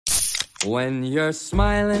When you're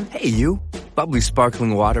smiling. Hey, you. Bubbly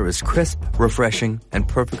sparkling water is crisp, refreshing, and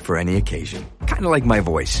perfect for any occasion. Kind of like my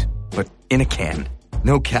voice, but in a can.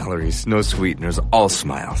 No calories, no sweeteners, all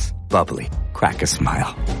smiles. Bubbly. Crack a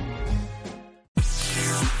smile.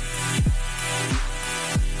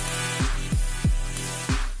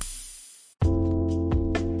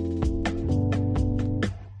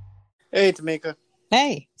 Hey, Tamika.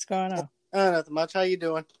 Hey, what's going on? Nothing much. How you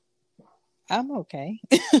doing? I'm okay.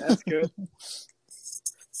 That's good.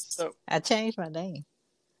 So I changed my name.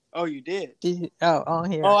 Oh, you did? Did you? Oh,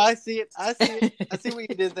 on here. Oh, I see it. I see what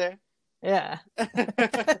you did there. Yeah.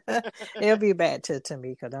 It'll be back to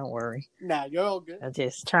Tamika. Don't worry. Nah, you're all good. I'm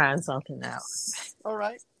just trying something out. All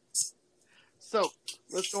right. So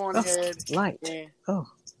let's go on ahead. Light. Oh,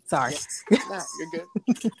 sorry. Yeah. Nah, you're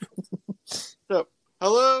good. So,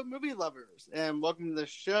 hello, movie lovers, and welcome to the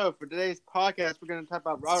show. For today's podcast, we're going to talk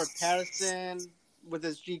about Robert Pattinson with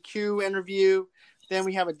his GQ interview. Then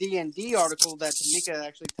we have a D&D article that Tamika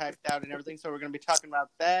actually typed out and everything, so we're going to be talking about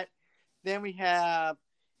that. Then we have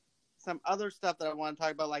some other stuff that I want to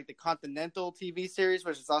talk about, like the Continental TV series,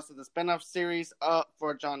 which is also the spinoff series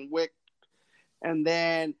for John Wick. And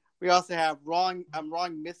then we also have Wrong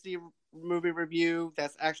Misty movie review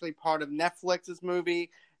that's actually part of Netflix's movie.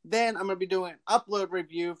 Then I'm going to be doing an upload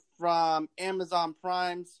review from Amazon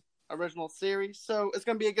Prime's original series. So it's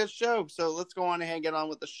going to be a good show. So let's go on ahead and get on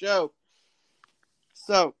with the show.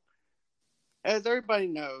 So, as everybody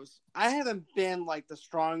knows, I haven't been like the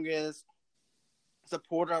strongest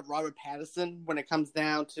supporter of Robert Pattinson when it comes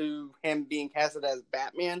down to him being casted as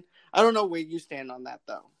Batman. I don't know where you stand on that,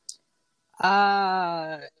 though.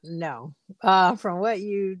 No. From what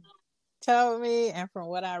you told me and from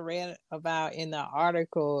what I read about in the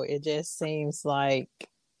article, it just seems like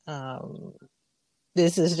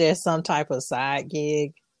this is just some type of side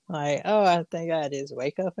gig. Like, oh, I think I just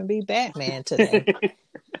wake up and be Batman today.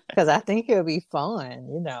 Because I think it'll be fun,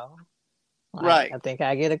 you know. Like, right. I think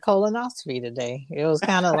I get a colonoscopy today. It was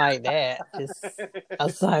kind of like that. I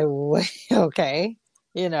was like, wait, okay.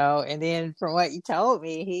 You know, and then from what you told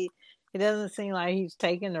me, he doesn't seem like he's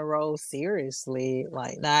taking the role seriously,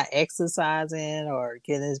 like not exercising or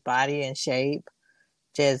getting his body in shape.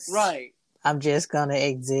 Just, right. I'm just going to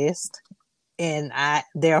exist. And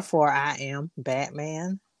therefore I am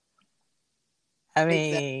Batman. I mean,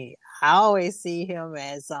 exactly. I always see him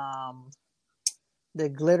as the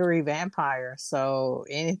glittery vampire. So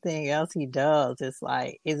anything else he does, it's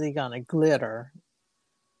like, is he gonna glitter?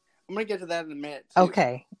 I'm gonna get to that in a minute, too.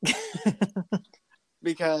 Okay.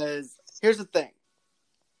 Because here's the thing.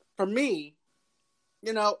 For me,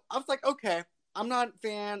 you know, I was like, okay, I'm not a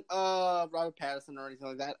fan of Robert Pattinson or anything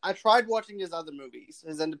like that. I tried watching his other movies,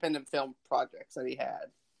 his independent film projects that he had.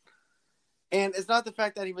 And it's not the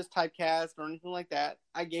fact that he was typecast or anything like that.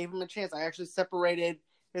 I gave him a chance. I actually separated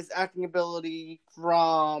his acting ability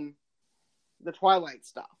from the Twilight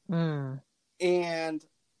stuff. Mm. And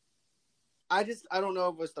I don't know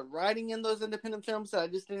if it was the writing in those independent films that I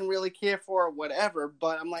just didn't really care for or whatever.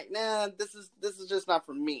 But I'm like, nah, this is just not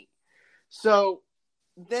for me. So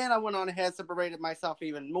then I went on ahead, separated myself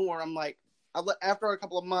even more. I'm like, after a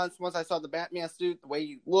couple of months, once I saw the Batman suit, the way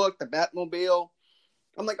he looked, the Batmobile,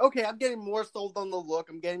 I'm like, okay, I'm getting more sold on the look.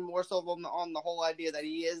 I'm getting more sold on the whole idea that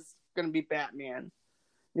he is going to be Batman.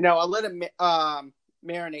 You know, I let it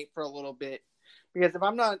marinate for a little bit. Because if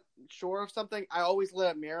I'm not sure of something, I always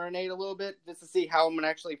let it marinate a little bit just to see how I'm going to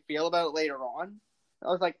actually feel about it later on. I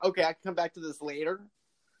was like, okay, I can come back to this later.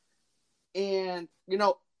 And, you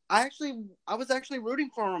know, I was actually rooting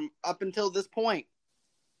for him up until this point.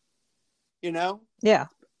 You know? Yeah.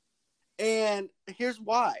 And here's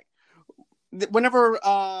why. Whenever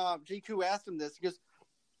GQ asked him this, he goes,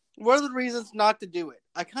 what are the reasons not to do it?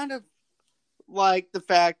 I kind of like the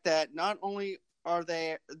fact that not only are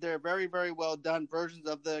they're very, very well done versions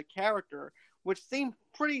of the character, which seem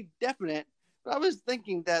pretty definite, but I was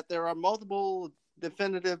thinking that there are multiple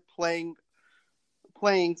definitive playings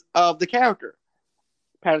of the character.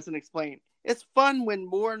 Pattinson explained. It's fun when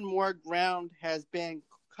more and more ground has been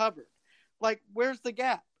covered. Like, where's the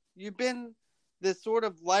gap? You've been this sort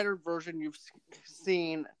of lighter version, you've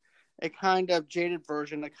seen a kind of jaded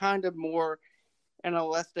version, a kind of more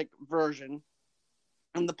analytic version,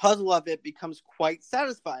 and the puzzle of it becomes quite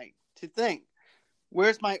satisfying to think,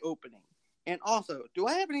 where's my opening? And also, do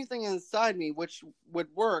I have anything inside me which would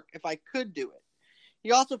work if I could do it?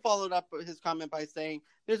 He also followed up his comment by saying,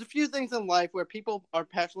 there's a few things in life where people are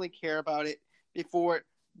passionately care about it before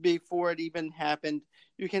it even happened.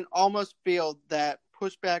 You can almost feel that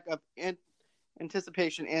pushback of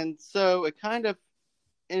anticipation, and so it kind of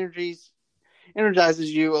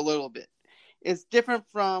energizes you a little bit. It's different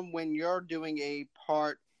from when you're doing a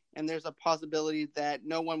part and there's a possibility that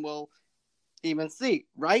no one will even see,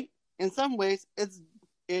 right? In some ways, it's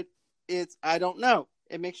I don't know.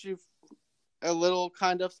 It makes you a little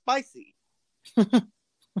kind of spicy.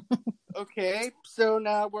 Okay, so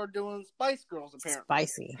now we're doing Spice Girls,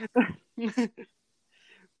 apparently. Spicy.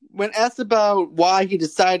 When asked about why he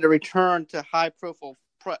decided to return to high-profile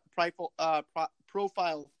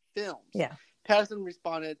profile films, Yeah. Pattinson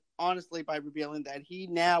responded honestly by revealing that he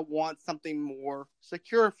now wants something more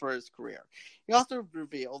secure for his career. He also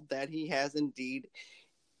revealed that he has indeed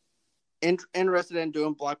interested in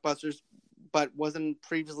doing blockbusters, but wasn't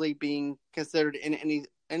previously being considered in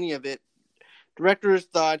any of it. Directors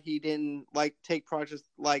thought he didn't take projects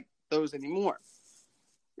like those anymore.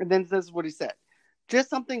 And then this is what he said. Just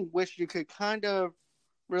something which you could kind of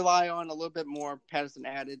rely on a little bit more, Pattinson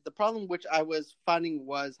added. The problem which I was finding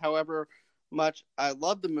was, however much I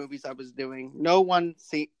loved the movies I was doing, no one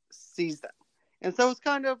sees them. And so it's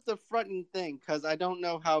kind of the fronting thing, because I don't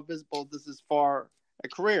know how visible this is for a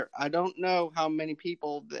career. I don't know how many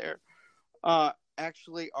people there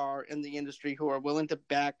actually are in the industry who are willing to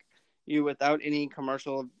back you without any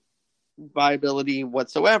commercial viability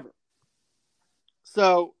whatsoever.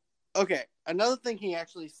 So, okay, another thing he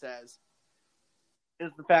actually says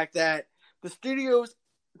is the fact that the studios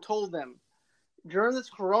told them, during this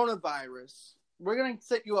coronavirus, we're going to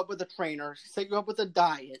set you up with a trainer, set you up with a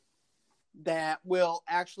diet that will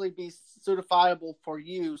actually be certifiable for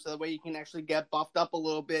you, so that way you can actually get buffed up a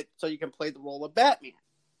little bit so you can play the role of Batman.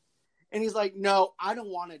 And he's like, no, I don't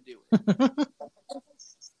want to do it.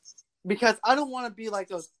 Because I don't want to be like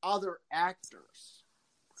those other actors.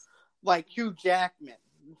 Like Hugh Jackman,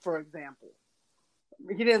 for example.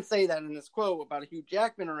 He didn't say that in his quote about Hugh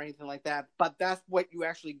Jackman or anything like that, but that's what you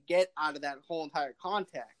actually get out of that whole entire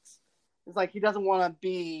context. It's like he doesn't want to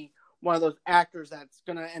be one of those actors that's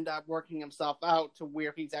going to end up working himself out to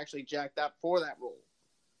where he's actually jacked up for that role.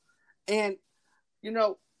 And,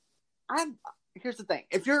 here's the thing.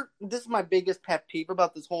 This is my biggest pet peeve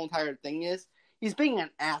about this whole entire thing is, he's being an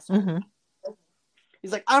asshole. Mm-hmm.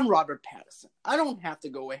 He's like, I'm Robert Pattinson. I don't have to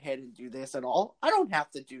go ahead and do this at all. I don't have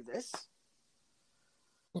to do this.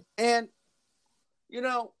 And,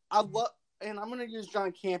 I love, and I'm going to use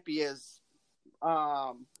John Campia's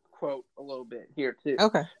quote a little bit here, too.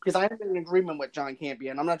 Okay. Because I am in agreement with John Campia,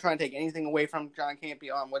 and I'm not trying to take anything away from John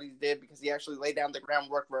Campia on what he did, because he actually laid down the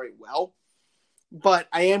groundwork very well. But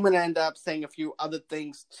I am going to end up saying a few other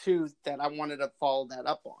things, too, that I wanted to follow that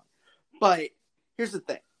up on. But here's the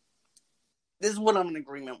thing. This is what I'm in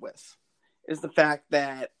agreement with, is the fact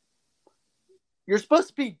that you're supposed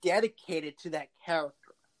to be dedicated to that character.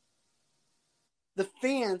 The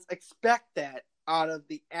fans expect that out of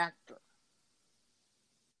the actor,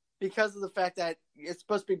 because of the fact that it's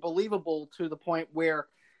supposed to be believable to the point where,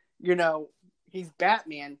 he's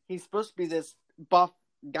Batman. He's supposed to be this buff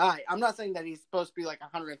guy. I'm not saying that he's supposed to be like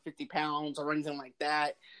 150 pounds or anything like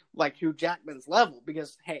that, like Hugh Jackman's level,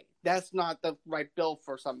 because, hey, that's not the right build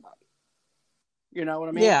for somebody. You know what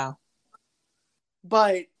I mean? Yeah.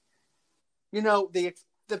 But,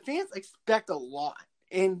 the fans expect a lot.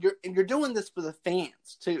 And you're doing this for the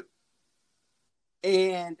fans, too.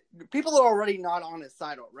 And people are already not on his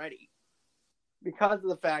side already, because of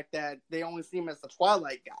the fact that they only see him as the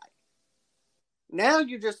Twilight guy. Now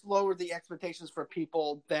you just lower the expectations for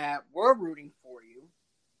people that were rooting for you.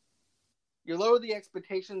 You lower the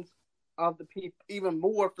expectations of the people even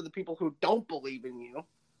more for the people who don't believe in you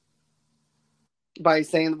by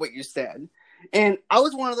saying what you said. And I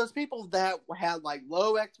was one of those people that had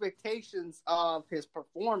low expectations of his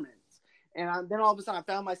performance. And then all of a sudden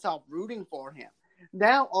I found myself rooting for him.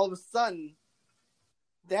 Now all of a sudden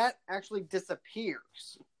that actually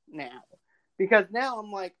disappears now. Because now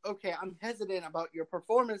I'm like, okay, I'm hesitant about your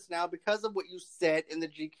performance now because of what you said in the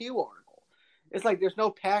GQ article. It's like there's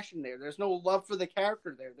no passion there. There's no love for the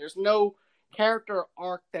character there. There's no character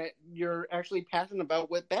arc that you're actually passionate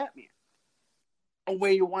about with Batman, a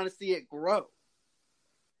way you want to see it grow.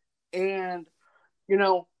 And,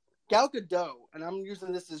 Gal Gadot, and I'm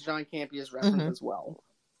using this as John Campia's reference as well.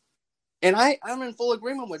 And I'm in full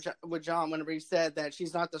agreement with John whenever he said that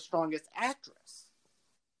she's not the strongest actress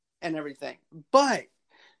and everything. But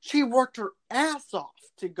she worked her ass off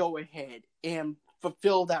to go ahead and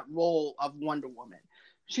fulfill that role of Wonder Woman.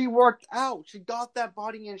 She worked out. She got that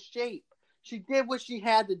body in shape. She did what she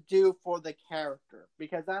had to do for the character,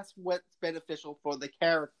 because that's what's beneficial for the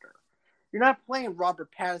character. You're not playing Robert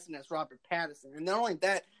Pattinson as Robert Pattinson. And not only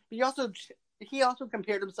that, he also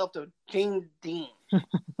compared himself to James Dean,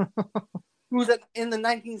 who was in the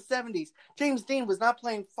 1970s. James Dean was not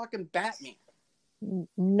playing fucking Batman.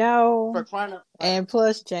 No. For crying out loud. And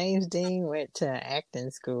plus, James Dean went to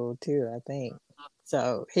acting school too, I think.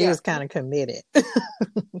 So he Yeah. was kind of committed.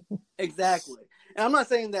 Exactly. And I'm not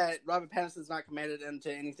saying that Robert Pattinson's not committed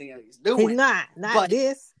into anything that he's doing. He's not but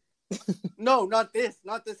this. No, not this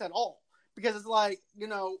at all. Because it's like,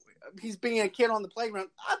 he's being a kid on the playground.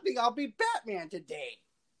 I think I'll be Batman today.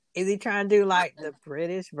 Is he trying to do like the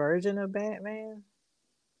British version of Batman?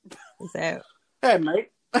 Is that? Hey,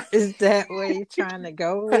 mate. Is that what you're trying to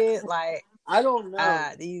go with? Like, I don't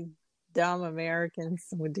know. These dumb Americans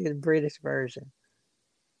would do the British version.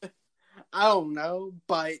 I don't know,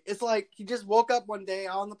 but it's like he just woke up one day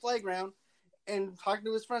on the playground and talking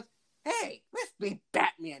to his friends. Hey, let's be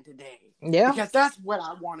Batman today. Yeah, because that's what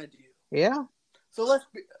I want to do. Yeah. So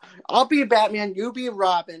I'll be Batman. You be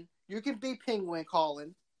Robin. You can be Penguin,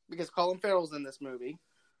 Colin, because Colin Farrell's in this movie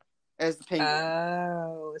as the Penguin.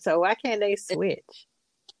 Oh, so why can't they switch?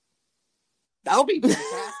 That would be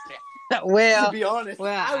fantastic. Well, to be honest,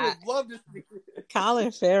 I would love to see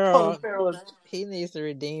Colin Farrell. He needs to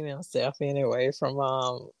redeem himself anyway from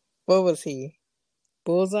what was he?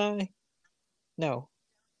 Bullseye? No.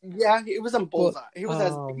 Yeah, it was on Bullseye. He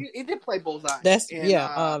was he did play Bullseye. That's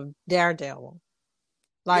Daredevil.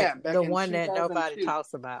 Like the one that 2002. nobody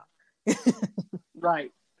talks about.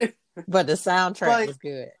 Right. But the soundtrack was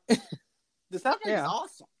good. The soundtrack is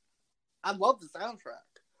awesome. I love the soundtrack.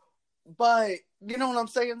 But you know what I'm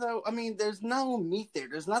saying, though? I mean, there's no meat there.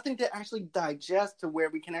 There's nothing to actually digest to where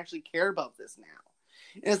we can actually care about this now.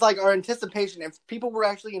 And it's like our anticipation. If people were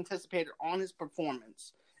actually anticipated on his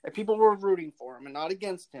performance, if people were rooting for him and not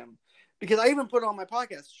against him, because I even put on my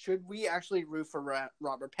podcast, should we actually root for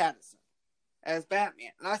Robert Pattinson as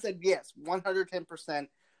Batman? And I said, yes, 110%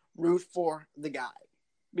 root for the guy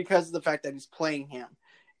because of the fact that he's playing him.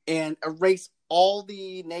 And erase all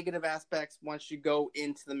the negative aspects once you go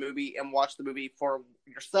into the movie and watch the movie for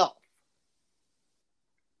yourself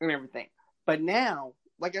and everything. But now,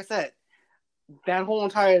 like I said, that whole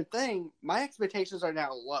entire thing, my expectations are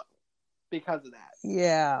now low because of that.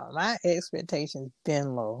 Yeah, my expectations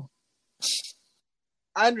been low.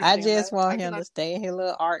 I just want him to stay in his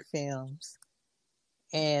little art films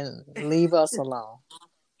and leave us alone.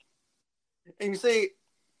 And you see,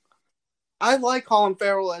 I like Colin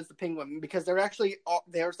Farrell as the Penguin because there's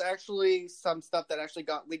actually some stuff that actually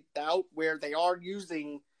got leaked out where they are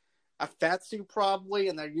using a fat suit probably,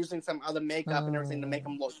 and they're using some other makeup and everything to make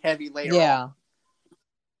him look heavy later on.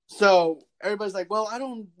 So everybody's like, well, I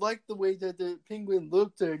don't like the way that the Penguin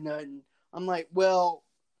looked or nothing. I'm like, well,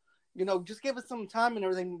 just give us some time and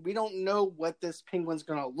everything. We don't know what this Penguin's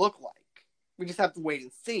going to look like. We just have to wait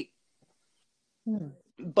and see.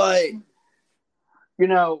 But,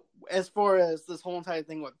 as far as this whole entire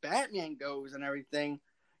thing with Batman goes and everything,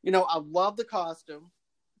 I love the costume.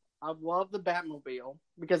 I love the Batmobile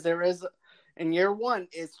because in year one,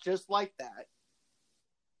 it's just like that.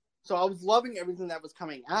 So I was loving everything that was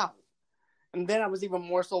coming out. And then I was even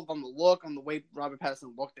more sold on the look, on the way Robert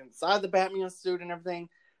Pattinson looked inside the Batman suit and everything.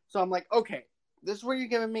 So I'm like, okay, this is what you're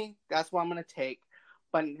giving me. That's what I'm going to take.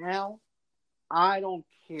 But now, I don't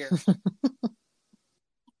care.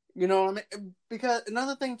 You know what I mean? Because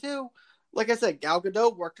another thing, too, like I said, Gal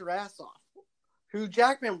Gadot worked her ass off. Hugh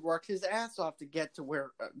Jackman worked his ass off to get to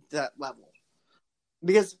where that level.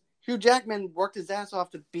 Because Hugh Jackman worked his ass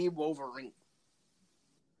off to be Wolverine.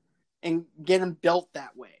 And get him built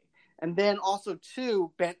that way. And then also,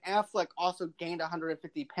 too, Ben Affleck also gained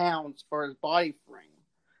 150 pounds for his body frame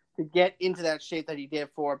to get into that shape that he did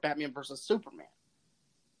for Batman vs. Superman.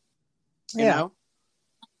 You know?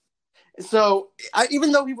 So,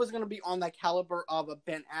 even though he was going to be on that caliber of a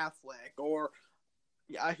Ben Affleck or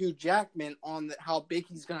Hugh Jackman on how big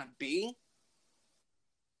he's going to be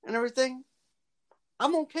and everything,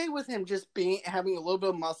 I'm okay with him just having a little bit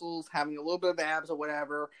of muscles, having a little bit of abs or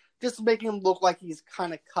whatever, just making him look like he's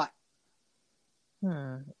kind of cut.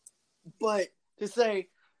 But to say,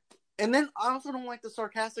 and then I also don't like the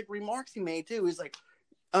sarcastic remarks he made too. He's like,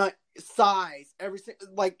 size, everything.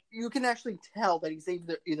 Like you can actually tell that he's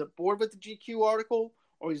either bored with the GQ article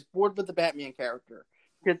or he's bored with the Batman character.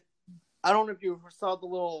 Because I don't know if you saw the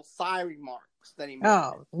little sigh remarks that he made.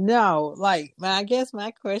 Oh no! Like, I guess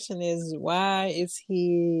my question is, why did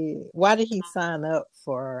he sign up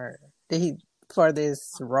for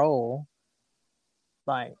this role?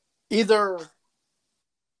 Like either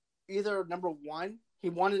number one, he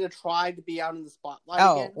wanted to try to be out in the spotlight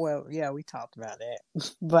again. Well, yeah, we talked about that.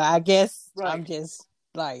 But I guess I'm just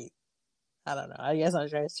like, I don't know. I guess I'm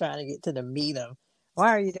just trying to get to the meat of why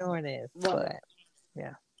are you doing this? Right. But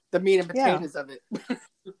yeah, the meat and potatoes of it.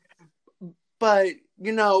 But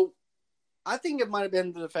I think it might have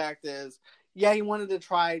been the fact is yeah, he wanted to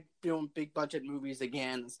try doing big budget movies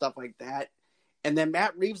again and stuff like that. And then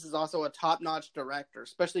Matt Reeves is also a top-notch director,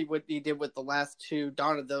 especially what he did with the last two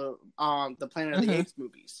Dawn of the Planet of the Apes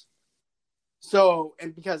movies. So,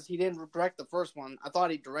 and because he didn't direct the first one, I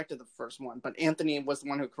thought he directed the first one, but Anthony was the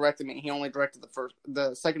one who corrected me. He only directed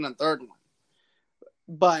the second and third one.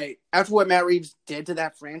 But after what Matt Reeves did to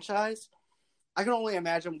that franchise, I can only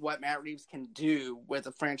imagine what Matt Reeves can do with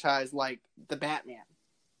a franchise like the Batman.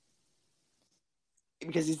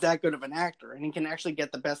 Because he's that good of an actor, and he can actually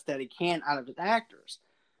get the best that he can out of his actors.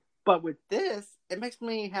 But with this, it makes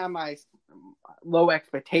me have my low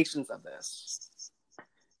expectations of this,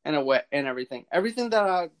 and everything. Everything that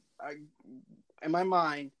I in my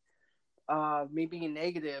mind, me being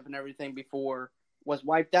negative and everything before, was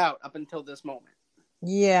wiped out up until this moment.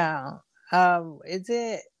 Yeah. Is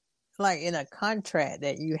it like in a contract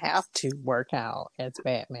that you have to work out as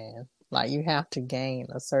Batman? Like you have to gain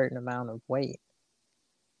a certain amount of weight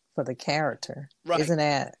for the character. Right. Isn't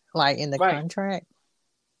that like in the contract?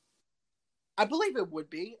 I believe it would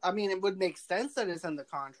be. I mean, it would make sense that it's in the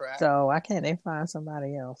contract. So why can't they find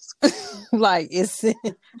somebody else? Like it's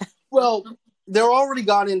well, they're already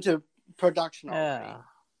got into production already.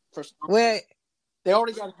 They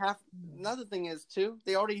already got half. Another thing is too,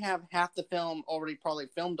 they already have half the film probably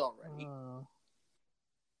filmed already.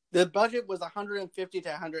 The budget was $150 to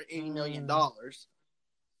 $180 million.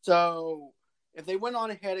 So if they went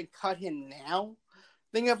on ahead and cut him now,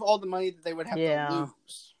 think of all the money that they would have to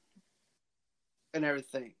lose and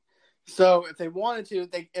everything. So if they wanted to,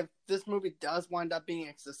 if this movie does wind up being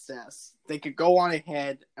a success, they could go on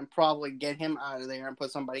ahead and probably get him out of there and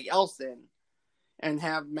put somebody else in, and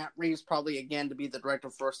have Matt Reeves probably again to be the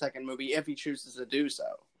director for a second movie if he chooses to do so.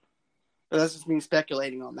 But that's just me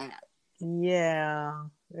speculating on that. Yeah.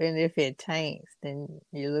 And if it tanks, then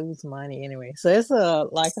you lose money anyway. So it's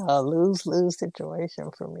a lose-lose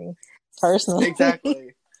situation for me, personally.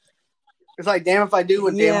 Exactly. It's like, damn if I do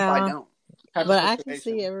and damn if I don't. But I can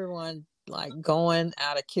see everyone like going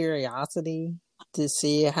out of curiosity to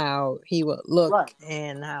see how he would look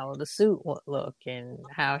and how the suit would look and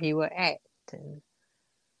how he would act.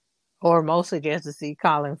 Or mostly just to see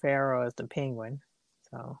Colin Farrell as the Penguin.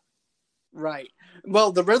 So. Right.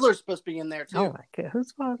 Well, the Riddler's supposed to be in there too. Oh my God, who's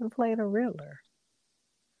supposed to play the Riddler?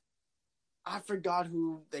 I forgot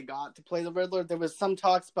who they got to play the Riddler. There was some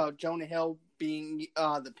talks about Jonah Hill being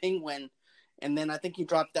the Penguin, and then I think he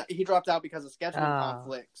dropped out. He dropped out because of scheduling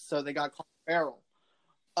conflicts, so they got Colin Farrell.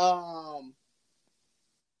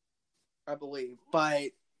 I believe. But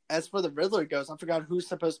as for the Riddler goes, I forgot who's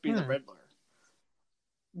supposed to be the Riddler.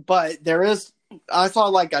 But there is. I saw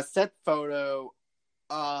like a set photo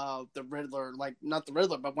of the Riddler, like not the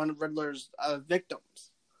Riddler, but one of Riddler's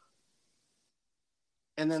victims.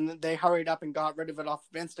 And then they hurried up and got rid of it off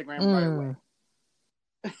of Instagram right away.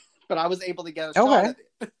 But I was able to get a shot of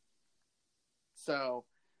it. So,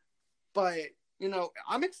 but, you know,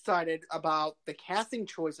 I'm excited about the casting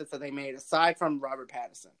choices that they made aside from Robert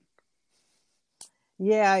Pattinson.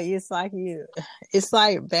 Yeah, it's like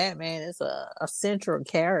Batman is a central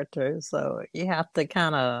character, so you have to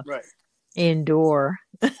kind of endure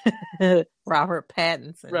Robert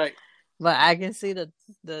Pattinson. Right. But I can see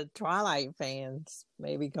the Twilight fans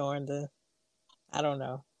maybe going to, I don't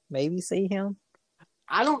know, maybe see him.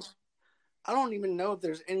 I don't even know if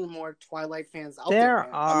there's any more Twilight fans out there.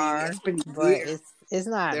 There are, I mean, it's been but years. It's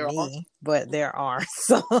not me, but there are.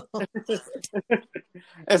 So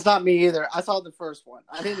it's not me either. I saw the first one.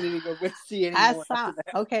 I didn't even go see any more.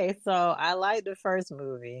 Okay, so I liked the first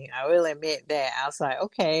movie. I will admit that. I was like,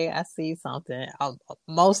 okay, I see something.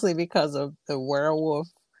 Mostly because of the werewolf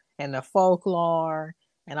and the folklore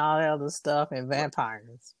and all that other stuff and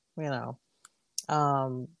vampires, you know.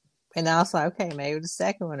 And I was like, okay, maybe the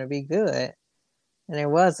second one would be good. And it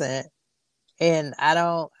wasn't. And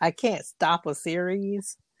I can't stop a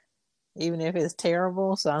series, even if it's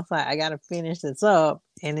terrible. So I was like, I got to finish this up.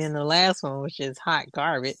 And then the last one, which is hot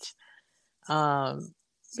garbage.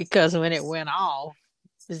 Because when it went off,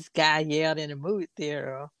 this guy yelled in the movie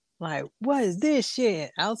theater, like, what is this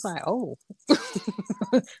shit? I was like, oh.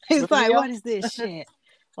 He's like, what is this shit?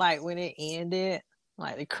 Like when it ended,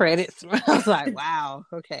 like the credits, I was like, wow,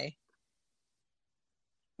 okay.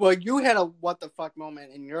 Well, you had a what the fuck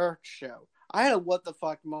moment in your show. I had a what the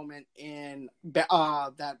fuck moment in that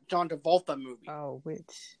John Travolta movie. Oh, which?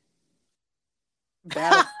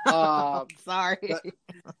 Sorry.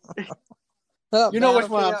 You know which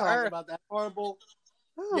one I'm talking about. That horrible.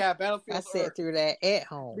 Yeah, Battlefield I sat through that at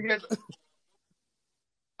home. Because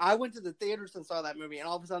I went to the theaters and saw that movie, and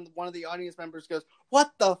all of a sudden one of the audience members goes,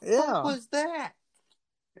 what the fuck was that?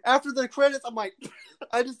 After the credits, I'm like,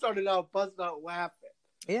 I just started out busting out laughing.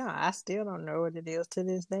 Yeah, I still don't know what it is to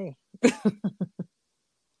this day.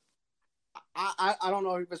 I don't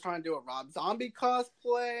know if he was trying to do a Rob Zombie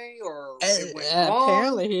cosplay or it went wrong.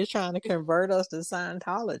 Apparently, he's trying to convert us to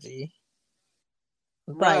Scientology.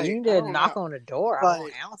 Right, Right. you can I just don't knock know. on the door. I But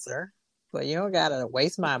won't answer. But you don't gotta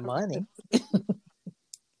waste my money.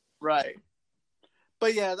 right.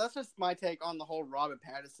 But yeah, that's just my take on the whole Robert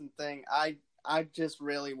Pattinson thing. I just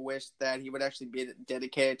really wish that he would actually be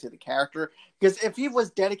dedicated to the character. Because if he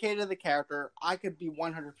was dedicated to the character, I could be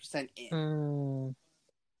 100% in. Mm.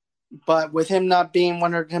 But with him not being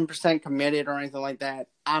 110% committed or anything like that,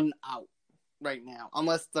 I'm out right now.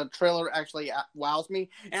 Unless the trailer actually wows me.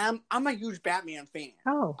 And I'm a huge Batman fan.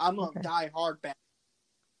 Oh, I'm a okay. die-hard Batman.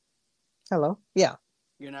 Hello? Yeah.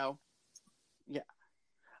 You know? Yeah.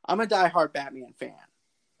 I'm a die-hard Batman fan.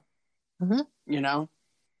 Mm-hmm. You know?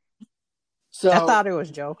 So I thought it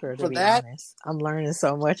was Joker, to be honest. I'm learning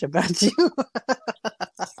so much about you.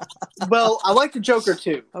 Well, I like the Joker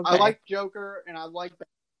too. Okay. I like Joker and I like Batman.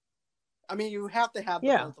 I mean, you have to have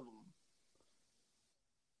both of them.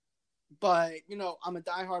 But, you know, I'm a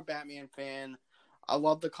diehard Batman fan. I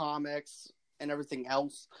love the comics and everything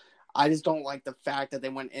else. I just don't like the fact that they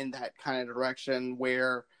went in that kind of direction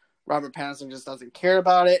where Robert Pattinson just doesn't care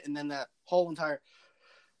about it. And then that whole entire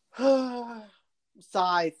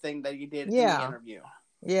side thing that he did in the interview.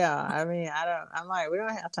 Yeah, I mean, I'm like, we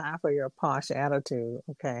don't have time for your posh attitude.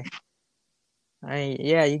 Okay. I mean,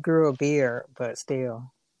 yeah, you grew a beard, but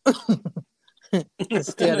still. It's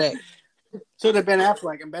still that. So did Ben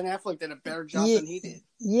Affleck, and Ben Affleck did a better job than he did.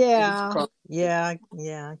 Yeah,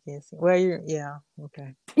 I guess. Well,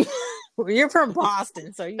 okay. You're from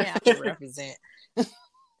Boston, so you have to represent.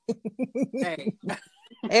 Hey,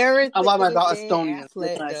 everything I love my Estonian.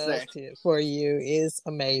 What can I say? For you is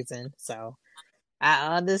amazing. So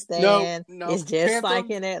I understand. No, it's just Phantom, like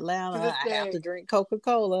in Atlanta. I have to drink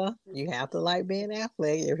Coca-Cola. You have to like Ben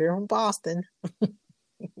Affleck if you're from Boston.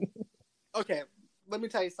 Okay, let me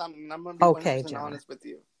tell you something. I'm going to be 100% honest with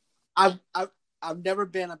you. I've never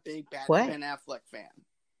been a big Ben Affleck fan.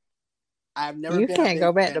 I've never. You been can't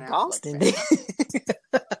go back Ben to Boston.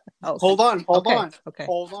 Hold on. Okay.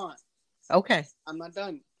 Hold on. Okay. I'm not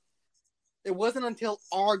done. It wasn't until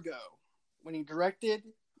Argo, when he directed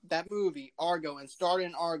that movie, Argo, and starred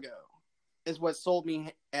in Argo, is what sold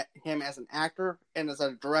me at him as an actor and as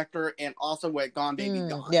a director, and also with Gone Baby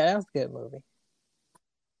Gone. Yeah, that was a good movie.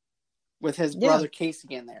 With his brother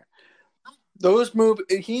Casey in there. Those movies,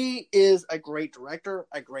 he is a great director,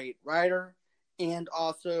 a great writer, and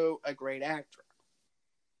also a great actor.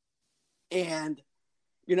 And,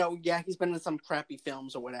 you know, yeah, he's been in some crappy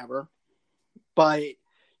films or whatever, but,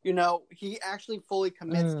 you know, he actually fully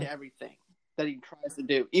commits to everything that he tries to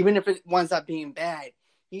do. Even if it winds up being bad,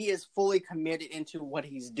 he is fully committed into what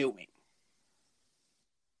he's doing.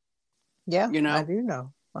 Yeah, you know? I do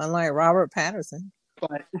know. Unlike Robert Pattinson.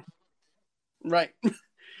 But, right.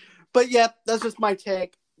 But yeah, that's just my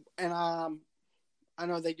take. And I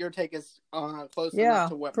know that your take is close enough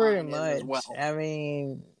to what mine is as well. I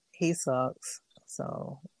mean, he sucks.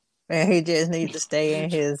 So, and he just needs to stay in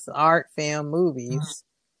his art film movies.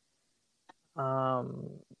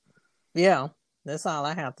 Yeah, that's all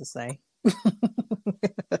I have to say.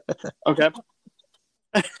 Okay.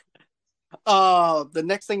 The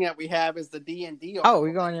next thing that we have is the D&D. Oh,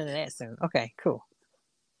 we're going into that soon. Okay, cool.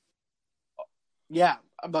 Yeah,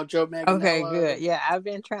 about Joe Manganiello. Okay, good. Yeah, I've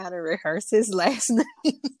been trying to rehearse his last name.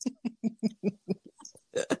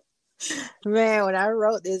 Man, when I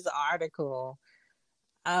wrote this article,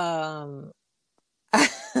 I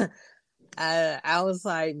was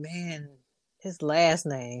like, man, his last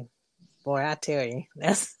name, boy, I tell you,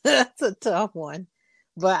 that's a tough one.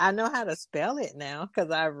 But I know how to spell it now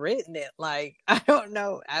because I've written it. Like, I don't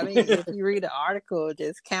know. I mean, if you read the article,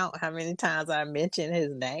 just count how many times I mention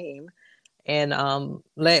his name and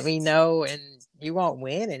let me know, and you won't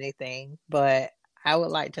win anything, but I would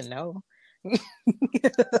like to know.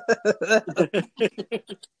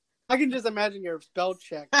 I can just imagine your spell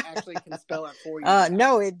check actually can spell it for you.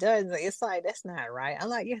 No, it doesn't. It's like, that's not right. I'm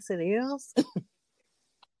like, yes, it is.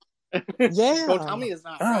 Yeah. Don't tell me it's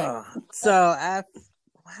not right. So I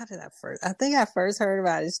think I first heard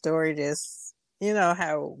about this story just, you know,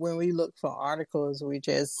 how when we look for articles, we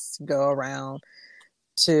just go around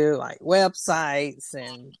to like websites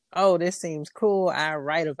and, oh, this seems cool, I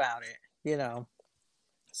write about it, you know.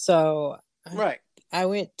 So right. I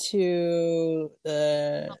went to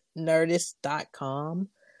the nerdist.com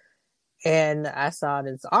and I saw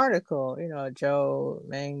this article, you know, Joe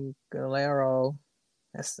Manganiello.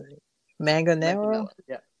 Manganiello?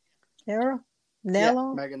 Yeah. Manganiello? Yeah,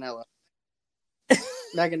 Nello? Manganello.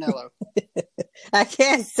 Manganello. I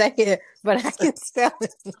can't say it, but I can spell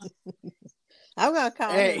it. I'm gonna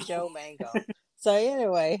call Hey. him Joe Mango. So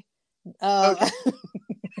anyway, Okay.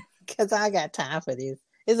 because I got time for this.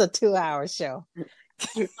 It's a 2-hour show.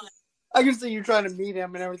 I can see you trying to meet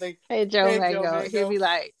him and everything. Hey, Joe Hey, Mango. Joe Mango. He'll be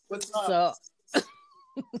like, what's up?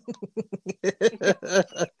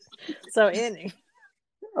 So anyway.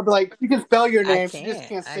 I'll be like, you can spell your I name, can't. you just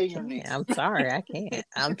can't say your name. I'm sorry, I can't.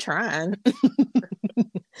 I'm trying.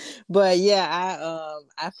 But yeah,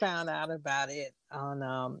 I found out about it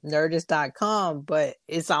on Nerdist.com, but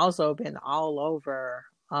it's also been all over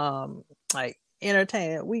like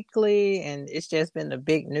Entertainment Weekly, and it's just been a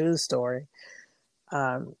big news story.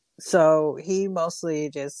 So he mostly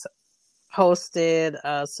just hosted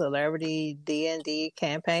a celebrity D&D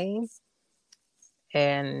campaign,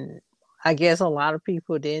 and I guess a lot of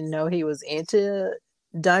people didn't know he was into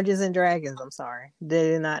Dungeons and Dragons. I'm sorry.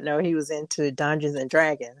 They did not know he was into Dungeons and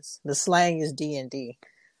Dragons. The slang is D&D.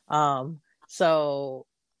 So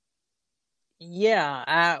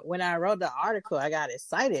yeah, when I wrote the article, I got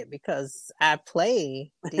excited because I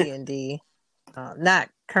play D&D, not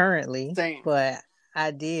currently, Same. but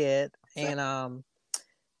I did. Same. And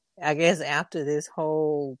I guess after this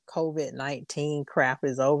whole COVID-19 crap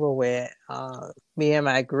is over with, me and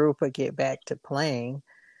my group will get back to playing.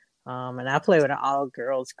 And I play with an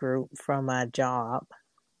all-girls group from my job.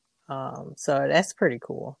 So that's pretty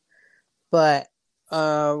cool. But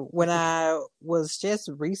when I was just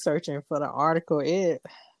researching for the article, it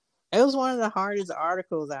was one of the hardest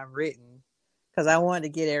articles I've written because I wanted to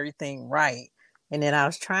get everything right. And then I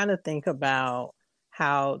was trying to think about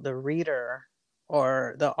how the reader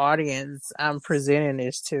or the audience I'm presenting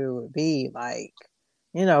this to would be like,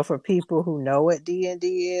 for people who know what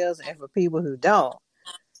D&D is and for people who don't.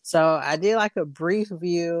 So I did like a brief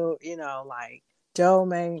view, like Joe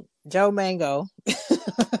Mango.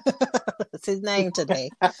 That's his name today.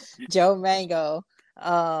 Joe Mango.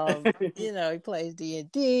 He plays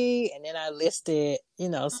D&D, and then I listed,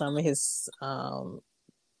 some of his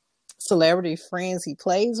celebrity friends he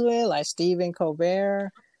plays with, like Stephen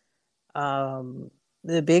Colbert,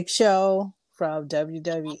 The Big Show from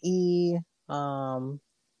WWE.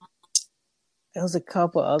 There was a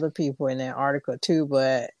couple other people in that article too,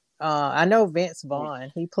 but I know Vince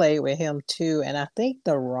Vaughn. He played with him too, and I think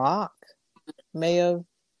The Rock may have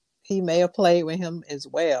played with him as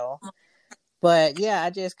well. But yeah,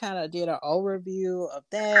 I just kind of did an overview of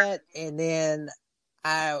that, and then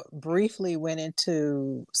I briefly went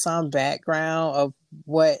into some background of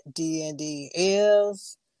what D&D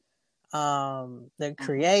is. The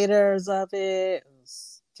creators of it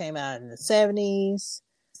came out in the 70s.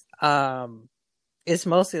 It's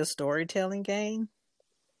mostly a storytelling game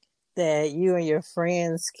that you and your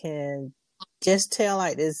friends can just tell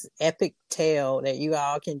like this epic tale that you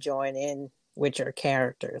all can join in with your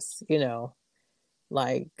characters,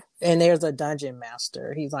 like, and there's a dungeon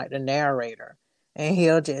master. He's like the narrator, and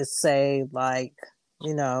he'll just say like,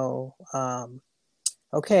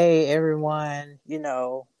 okay, everyone,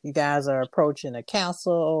 you guys are approaching a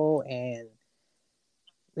castle, and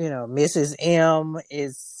Mrs. M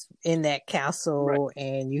is in that castle, right,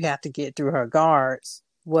 and you have to get through her guards.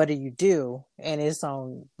 What do you do? And it's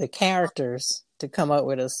on the characters to come up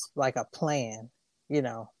with a plan,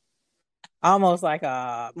 almost like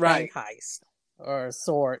a bank heist or a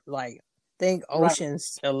sword, like think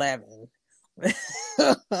Ocean's 11.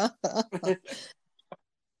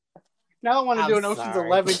 Now I want to do an Ocean's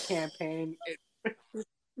 11 campaign.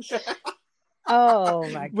 Oh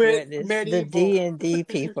my goodness. The D&D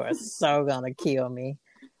people are so gonna kill me.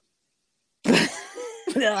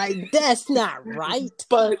 They're like, that's not right.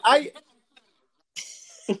 But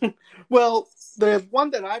well, the one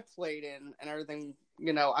that I played in and everything,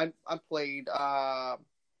 I played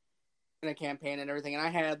in a campaign and everything, and I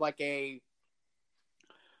had like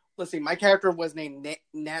my character was named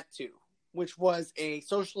Natsu, which was a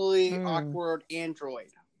socially awkward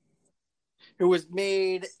android who was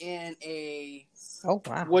made in a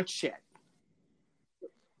woodshed.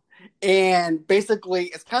 And basically,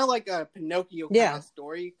 it's kind of like a Pinocchio kind of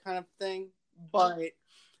story kind of thing. But,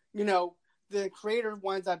 the creator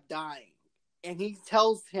winds up dying. And he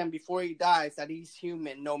tells him before he dies that he's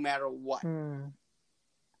human no matter what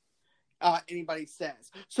anybody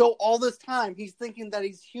says. So all this time, he's thinking that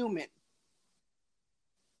he's human.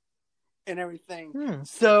 And everything.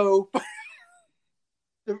 So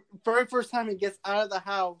the very first time he gets out of the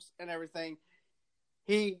house and everything,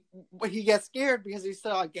 he gets scared because he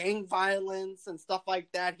saw gang violence and stuff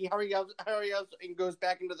like that. He hurry up and goes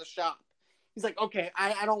back into the shop. He's like, okay,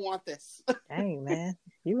 I don't want this. Dang, man.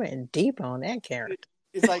 You went deep on that character.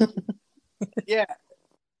 It's like, yeah.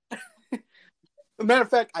 As a matter of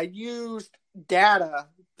fact, I used Data,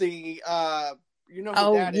 the you know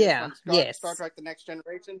who Data is from Star Trek: The Next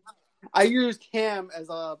Generation. I used him as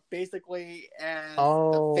basically as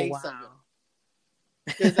the face of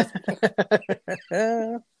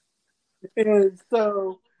it. And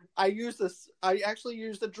so I actually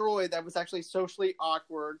used a droid that was actually socially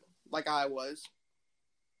awkward, like I was,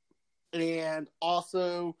 and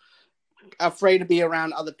also afraid to be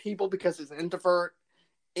around other people because he's an introvert,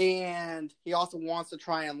 and he also wants to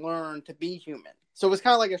try and learn to be human. So it was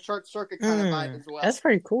kind of like a short circuit kind of vibe as well. That's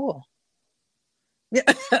pretty cool.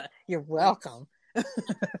 You're welcome.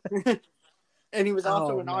 And he was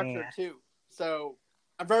also an archer too. So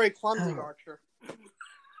a very clumsy archer.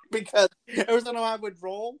 Because every time I would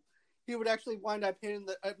roll, he would actually wind up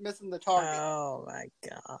missing the target. Oh my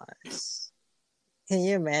gosh. Can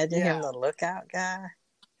you imagine him, the lookout guy?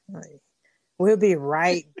 We'll be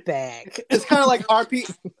right back. It's kind of like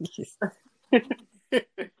RP.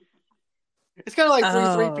 It's kind of like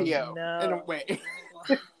 3PO in a way.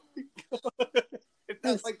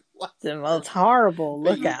 That's like the most horrible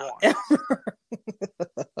lookout ever.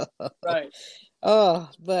 Right. Oh,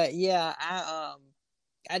 but yeah,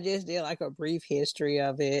 I just did like a brief history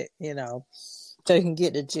of it, you know, so you can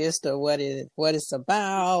get the gist of what it's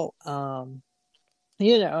about.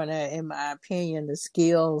 You know, and in my opinion, the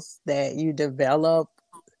skills that you develop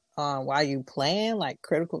while you plan, like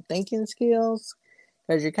critical thinking skills,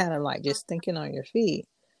 because you're kind of like just thinking on your feet,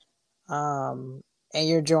 and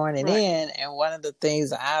you're joining in. And one of the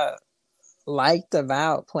things I liked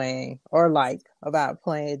about playing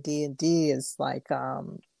D&D is like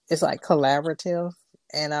it's like collaborative,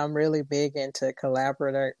 and I'm really big into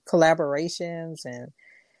collaborations and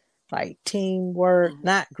like teamwork,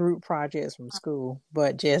 not group projects from school,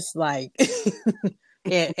 but just like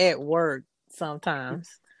at work sometimes.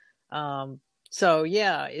 So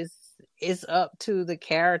yeah, it's up to the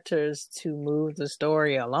characters to move the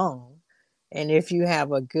story along. And if you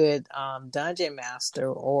have a good dungeon master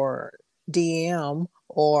or DM,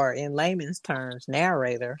 or in layman's terms,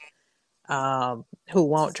 narrator, who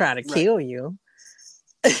won't try to kill you,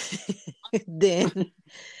 then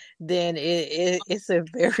it's a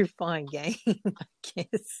very fun game, I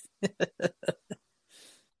guess.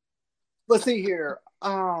 Let's see here.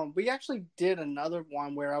 We actually did another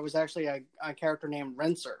one where I was actually a character named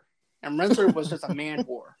Renser, and Renser was just a man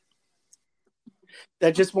whore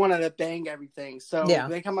that just wanted to bang everything. So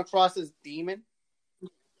they come across this demon.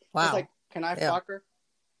 Wow. It's like, can I fuck her?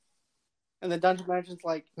 And the dungeon master's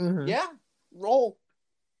like, yeah, roll.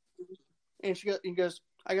 And he goes,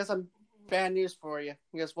 I guess I'm bad news for you.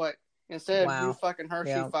 And guess what? Instead of you fucking her,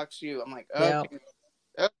 she fucks you. I'm like, okay.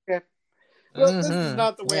 Okay. Well, this is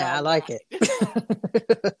not the way I like it.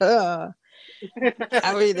 I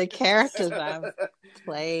mean, the characters I've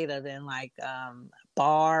played have been like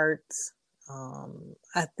bards.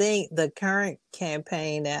 I think the current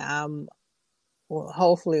campaign that I'm,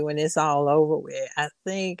 hopefully when it's all over with, I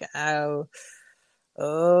think I'm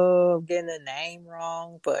getting the name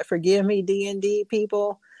wrong, but forgive me, D&D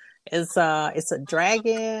people. It's a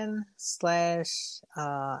dragon /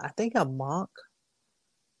 I think a monk.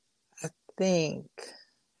 I think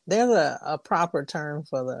there's a proper term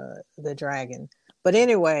for the dragon, but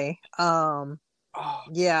anyway, I'm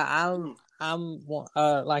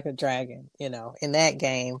like a dragon, you know, in that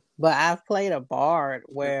game. But I've played a bard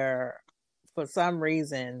where, for some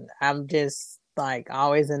reason, I'm just like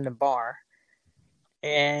always in the bar,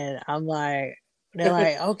 and I'm like, they're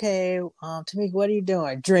like, okay, Tamika, what are you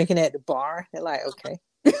doing? Drinking at the bar? They're like, okay.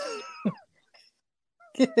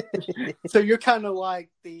 So you're kind of like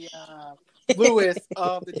the Lewis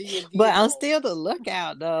of the D&D. But I'm still the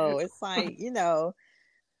lookout, though. It's like, you know.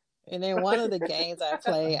 And then one of the games I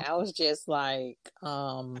played, I was just like,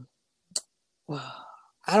 I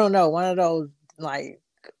don't know, one of those like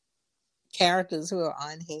characters who are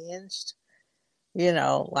unhinged. You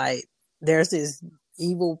know, like there's this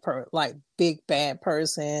evil, like big bad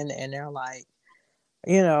person, and they're like,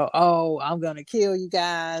 you know, oh, I'm gonna kill you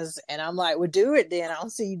guys, and I'm like, well, do it then. I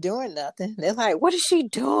don't see you doing nothing. They're like, what is she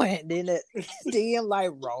doing? Then the DM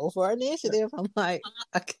like, roll for initiative. I'm like,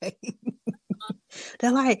 okay.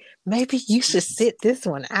 They're like, maybe you should sit this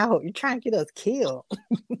one out. You're trying to get us killed.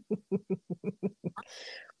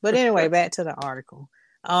 But anyway, back to the article.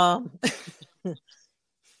 But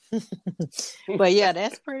yeah,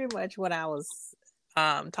 that's pretty much what I was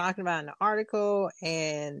talking about in the article.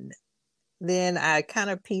 And then I kind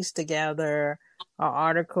of pieced together an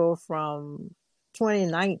article from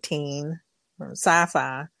 2019 from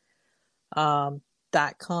sci-fi .com,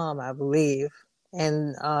 I believe.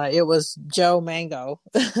 and it was Joe Mango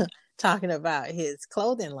talking about his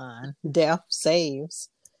clothing line, Death Saves,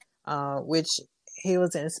 which he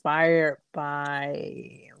was inspired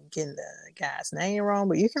by. I'm getting the guy's name wrong,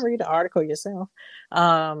 but you can read the article yourself.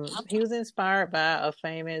 He was inspired by a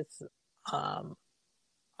famous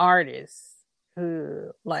artist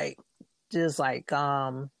who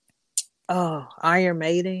Iron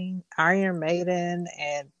Maiden,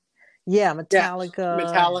 and Metallica,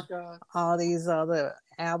 Metallica, all these other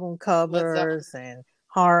album covers and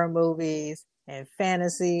horror movies and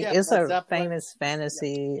fantasy. It's Led a Zeppelin. famous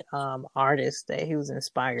fantasy artist that he was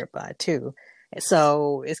inspired by too.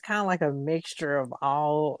 So it's kind of like a mixture of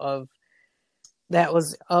all of that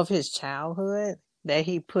was of his childhood that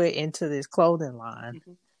he put into this clothing line.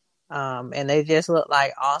 And they just look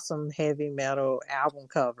like awesome heavy metal album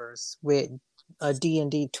covers with a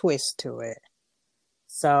D&D twist to it.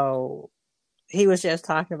 So he was just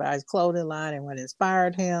talking about his clothing line and what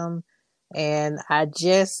inspired him. And I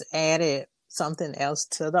just added something else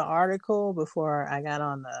to the article before I got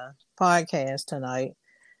on the podcast tonight.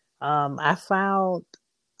 I found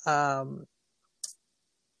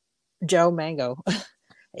Joe Mango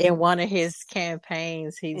in one of his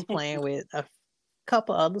campaigns. He's playing with a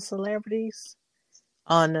couple other celebrities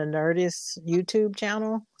on the Nerdist YouTube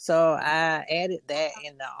channel. So I added that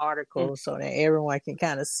in the article so that everyone can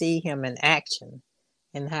kind of see him in action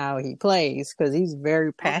and how he plays, because he's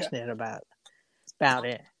very passionate about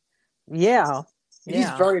it. Yeah. He's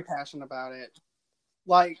very passionate about it.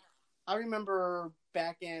 Like, I remember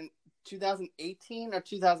back in 2018 or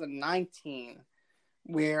 2019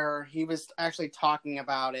 where he was actually talking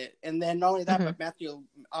about it. And then not only that, but Matthew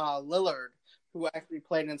Lillard, who actually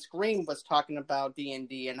played in Scream, was talking about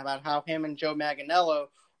D&D and about how him and Joe Manganiello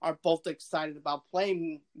are both excited about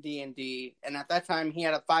playing D&D. And at that time, he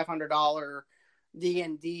had a $500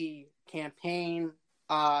 D&D campaign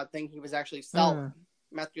thing he was actually selling.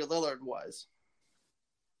 Matthew Lillard was.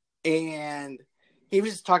 And he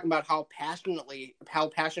was just talking about how passionate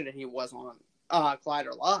he was on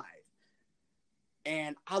Collider Live.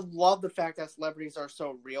 And I love the fact that celebrities are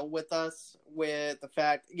so real with us, with the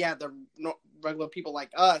fact, they're regular people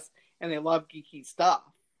like us, and they love geeky stuff.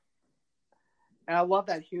 And I love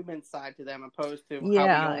that human side to them, opposed to how we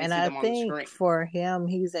only see them on the screen. I think for him,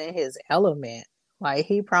 he's in his element. Like,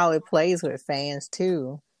 he probably plays with fans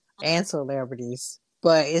too, and celebrities.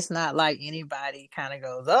 But it's not like anybody kind of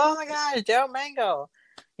goes, "Oh my gosh, Joe Mango."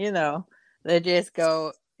 They just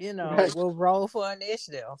go, we'll roll for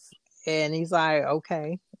initiative. And he's like,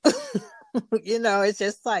 okay. It's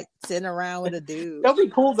just like sitting around with a dude. That'll be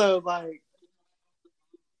cool though, But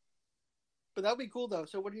that'll be cool though.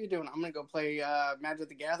 So what are you doing? I'm gonna go play Magic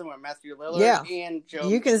the Gathering with Matthew Lillard and Joe.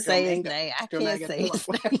 You can say Mango. his name. I can't say his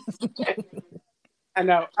name. I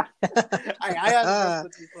know. I had to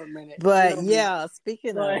with you for a minute. But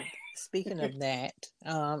speaking of that,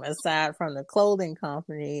 aside from the clothing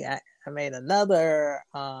company, I made another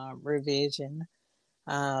revision.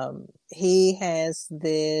 He has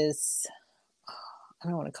this, I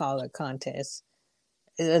don't want to call it a contest.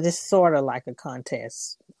 It's sort of like a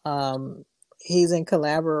contest. He's in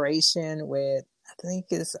collaboration with, I think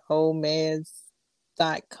it's omeds.com,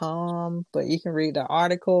 but you can read the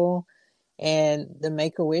article, and the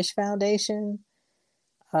Make-A-Wish Foundation.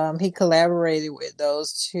 He collaborated with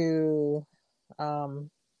those two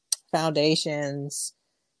foundations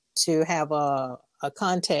to have a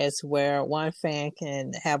contest where one fan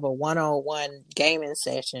can have a one-on-one gaming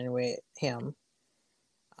session with him.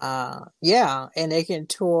 And they can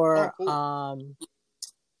tour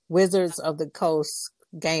Wizards of the Coast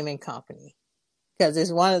Gaming Company, because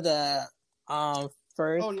it's one of the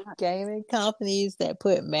first gaming companies that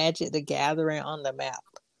put Magic the Gathering on the map.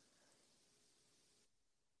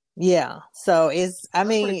 Yeah, so it's,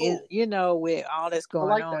 cool. With all this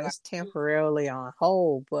going on, it's temporarily on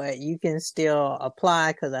hold, but you can still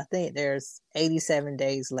apply, because I think there's 87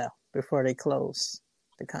 days left before they close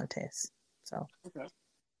the contest. So,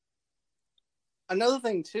 another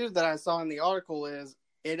thing too that I saw in the article is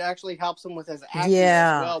it actually helps him with his acting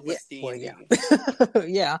as well with D&D.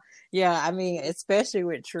 I mean, especially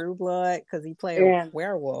with True Blood, because he played a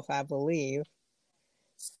werewolf, I believe.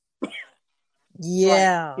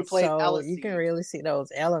 Yeah, right. So you can really see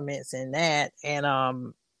those elements in that. And,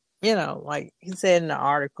 like he said in the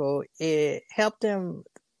article, it helped him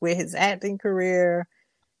with his acting career.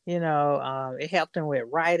 It helped him with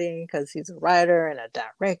writing, because he's a writer and a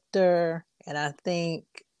director. And I think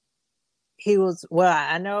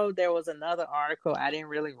I know there was another article, I didn't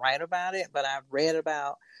really write about it, but I've read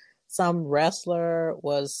about some wrestler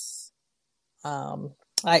was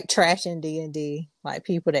like trashing D&D, like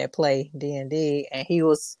people that play D&D, and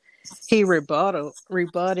he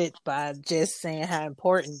rebutted by just saying how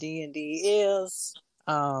important D&D is,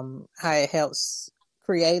 how it helps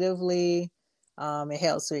creatively, it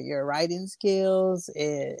helps with your writing skills,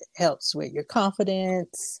 it helps with your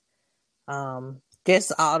confidence,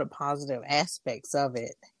 just all the positive aspects of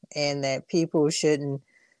it, and that people shouldn't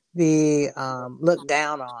be looked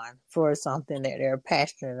down on for something that they're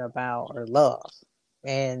passionate about or love.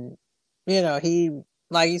 And he,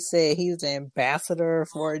 like you said, he's the ambassador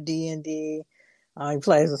for D&D. He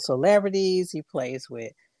plays with celebrities. He plays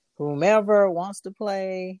with whomever wants to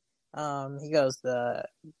play. He goes to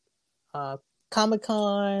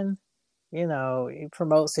Comic-Con. He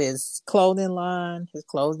promotes his clothing line. His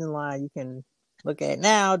clothing line you can look at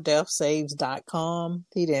now, deathsaves.com.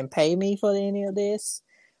 He didn't pay me for any of this.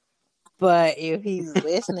 But if he's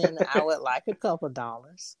listening, I would like a couple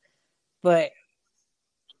dollars. But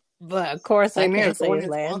of course, I can't say his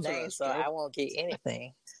last name, so I won't get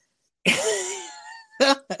anything.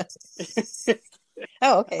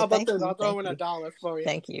 Oh, okay. How about this? I'll throw in $1 for you.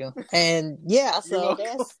 Thank you. And yeah, so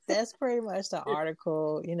that's pretty much the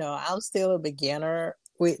article. I'm still a beginner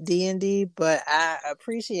with D&D, but I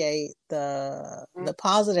appreciate the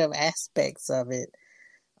positive aspects of it.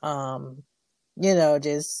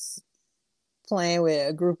 Just playing with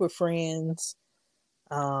a group of friends.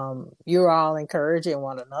 You're all encouraging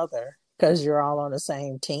one another because you're all on the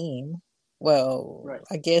same team. Well, right.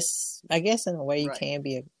 I guess in a way you can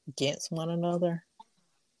be against one another.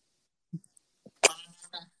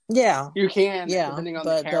 Yeah, you can. Yeah,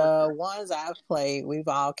 but the ones I've played, we've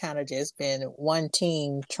all kind of just been one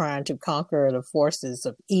team trying to conquer the forces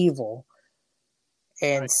of evil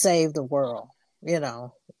and save the world.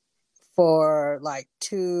 For like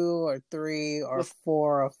 2 or 3 or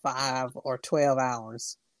 4 or 5 or 12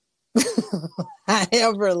 hours.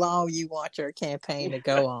 However long you want your campaign to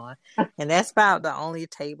go on. And that's about the only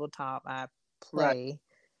tabletop I play.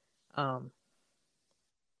 I've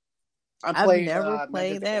never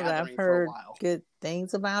played that, but I've heard good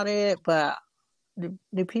things about it. But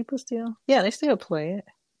do people still? Yeah, they still play it.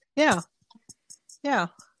 Yeah.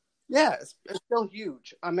 Yeah, it's still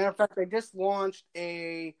huge. As a matter of fact, they just launched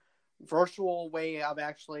a virtual way of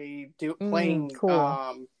actually playing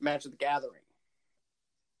Magic the Gathering.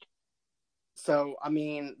 So, I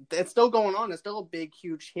mean, it's still going on. It's still a big,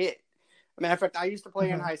 huge hit. As a matter of fact, I used to play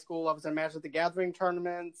in high school. I was in Magic the Gathering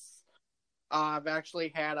tournaments. I've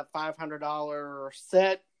actually had a $500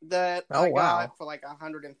 set that I got for like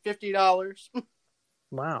 $150.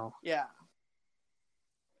 Wow. Yeah.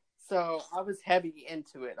 So, I was heavy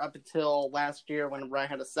into it up until last year whenever I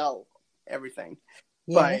had to sell everything.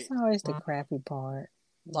 Yeah, that's always the crappy part.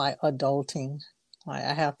 Like adulting. Like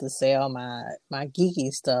I have to sell my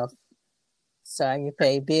geeky stuff so I can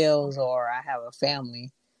pay bills or I have a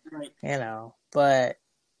family. Right. But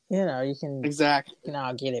you can exactly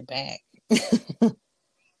all get it back.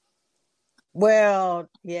 Well,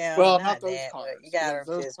 yeah, not those that, cards. But you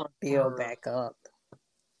gotta just build back up.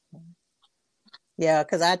 Yeah,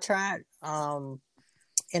 because I tried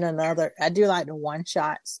I do like the one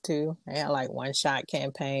shots too. I got like one shot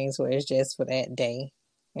campaigns where it's just for that day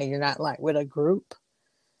and you're not like with a group.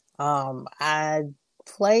 I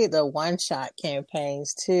played the one shot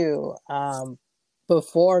campaigns too.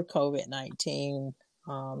 Before COVID-19,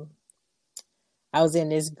 I was in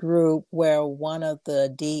this group where one of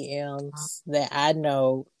the DMs that I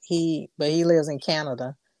know, he lives in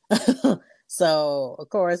Canada. So of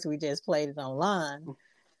course we just played it online.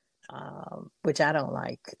 Which I don't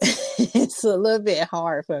like. It's a little bit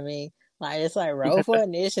hard for me. Like it's like roll for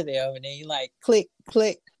initiative, and then you like click,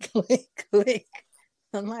 click, click, click.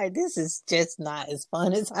 I'm like, this is just not as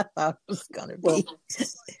fun as I thought it was gonna be.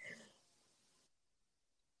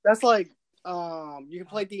 That's like you can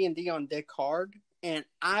play D&D on Descartes, and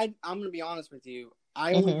I'm gonna be honest with you.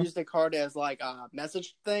 I only use Descartes as like a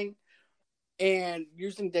message thing, and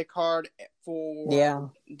using Descartes for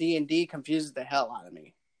D&D confuses the hell out of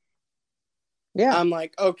me. Yeah, I'm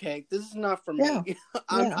like, okay, this is not for me.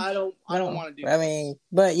 I don't want to do. I mean,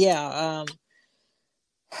 but yeah,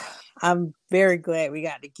 I'm very glad we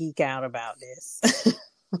got to geek out about this.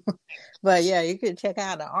 But yeah, you can check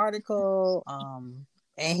out the article.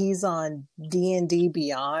 And he's on D&D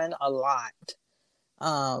Beyond a lot.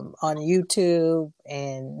 On YouTube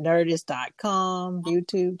and Nerdist.com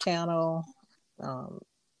YouTube channel.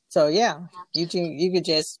 So yeah, you could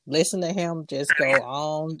just listen to him just go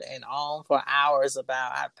on and on for hours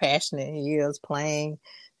about how passionate he is playing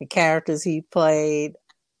the characters he played.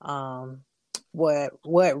 what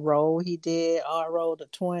role he did. I rolled a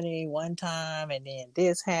 20 one time, and then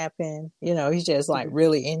this happened. He's just like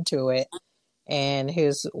really into it. And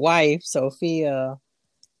his wife, Sophia,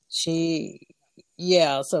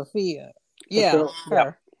 Sophia,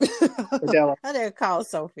 her. Adela. I didn't call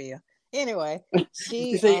Sophia. Anyway,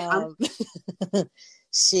 she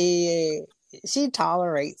she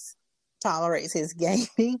tolerates his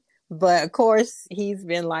gaming, but of course he's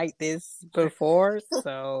been like this before,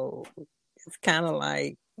 so it's kind of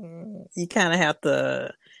like you kind of have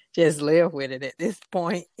to just live with it at this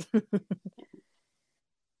point.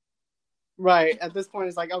 Right. At this point,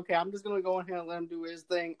 it's like, okay, I'm just gonna go ahead and let him do his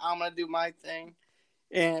thing. I'm gonna do my thing,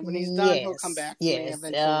 and when he's done, he'll come back to me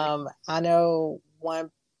eventually. I know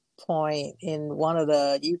one point in one of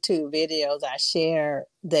the YouTube videos I share,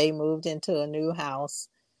 they moved into a new house.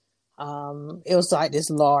 It was like this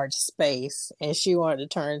large space, and she wanted to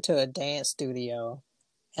turn into a dance studio.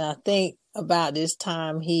 And I think about this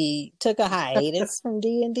time he took a hiatus from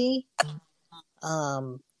D&D.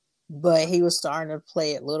 But he was starting to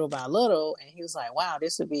play it little by little, and he was like, wow,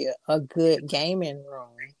 this would be a good gaming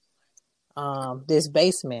room, this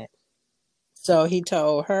basement. So he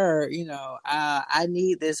told her, I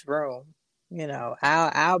need this room.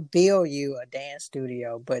 I'll build you a dance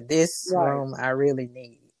studio, but this room I really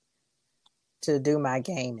need to do my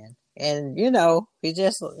gaming. And, we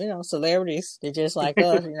just, celebrities, they're just like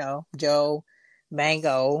us, Joe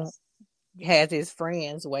Mango has his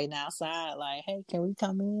friends waiting outside like, hey, can we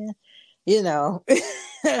come in? And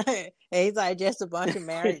he's like just a bunch of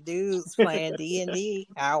married dudes playing D&D.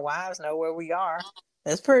 Our wives know where we are.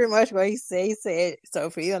 That's pretty much what he said. He said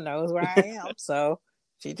Sophia knows where I am, so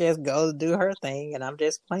she just goes to do her thing, and I'm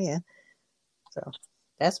just playing. So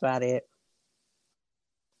that's about it.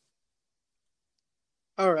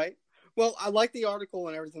 All right. Well, I like the article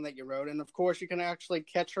and everything that you wrote, and of course, you can actually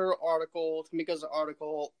catch her article, Tamika's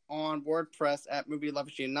article, on WordPress at Movie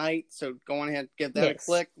Lovers Unite. So go on ahead, give that a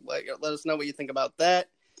click. Let us know what you think about that.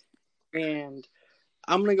 And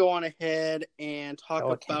I'm going to go on ahead and talk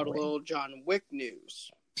about a little John Wick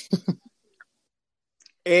news.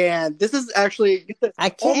 And this is actually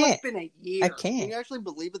almost been a year. I can't. Can you actually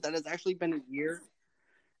believe it? That it's actually been a year?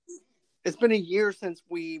 It's been a year since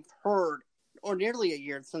we've heard, or nearly a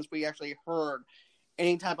year since we actually heard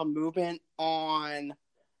any type of movement on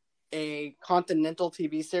a Continental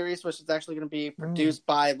TV series, which is actually going to be produced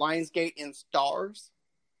by Lionsgate and Starz.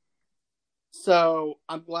 So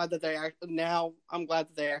I'm glad that they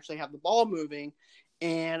actually have the ball moving.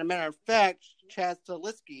 And a matter of fact, Chad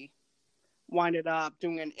Stahelski winded up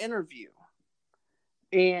doing an interview.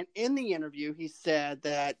 And in the interview, he said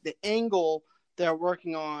that the angle they're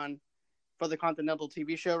working on for the Continental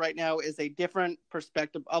TV show right now is a different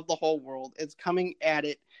perspective of the whole world. It's coming at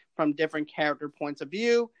it from different character points of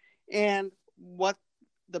view and what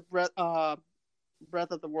the breadth of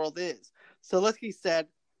the world is. So Stahelski said,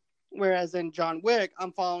 whereas in John Wick,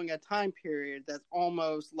 I'm following a time period that's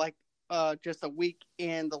almost like just a week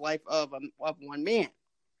in the life of one man,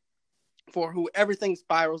 for who everything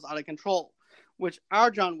spirals out of control. Which our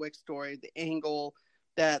John Wick story, the angle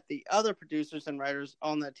that the other producers and writers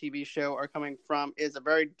on the TV show are coming from, is a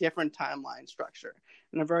very different timeline structure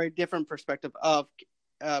and a very different perspective of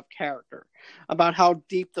character about how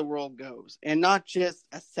deep the world goes, and not just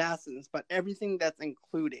assassins, but everything that's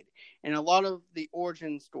included. And a lot of the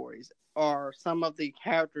origin stories are some of the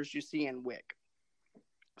characters you see in Wick.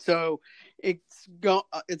 So it's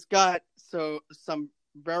got some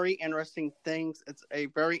very interesting things. It's a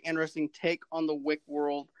very interesting take on the Wick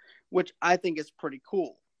world, which I think is pretty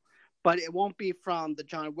cool. But it won't be from the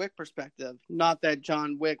John Wick perspective. Not that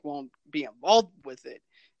John Wick won't be involved with it.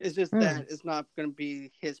 It's just that it's not going to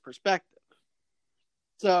be his perspective.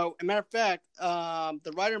 So, as a matter of fact,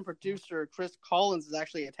 the writer and producer, Chris Collins, is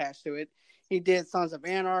actually attached to it. He did Sons of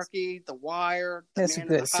Anarchy, The Wire, The Man in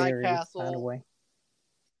the High Castle. By the way.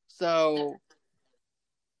 So,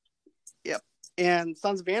 yep. And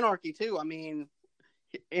Sons of Anarchy, too. I mean,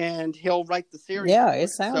 and he'll write the series. Yeah, it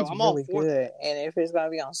sounds really good. And if it's going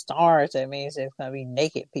to be on Starz, that means it's going to be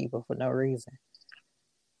naked people for no reason.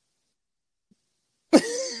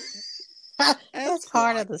 That's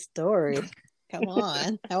part of the story. Come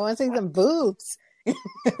on. I want to see some boobs.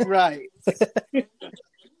 Right.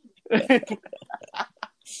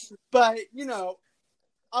 But,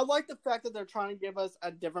 I like the fact that they're trying to give us a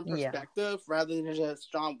different perspective rather than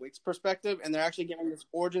just John Wick's perspective, and they're actually giving us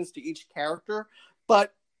origins to each character.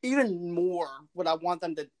 But even more, what I want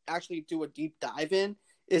them to actually do a deep dive in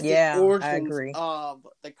is the origins of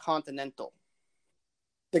the Continental.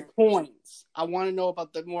 The coins. I want to know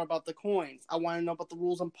more about the coins. I want to know about the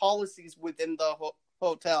rules and policies within the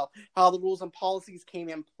hotel, how the rules and policies came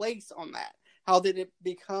in place on that. How did it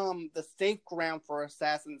become the safe ground for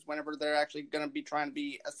assassins whenever they're actually going to be trying to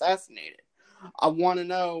be assassinated? I want to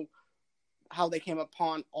know how they came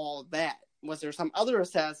upon all of that. Was there some other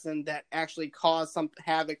assassin that actually caused some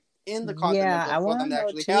havoc in the Continental? Yeah, I want to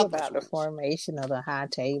know too about the formation of the High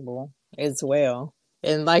Table as well.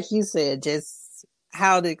 And like you said, just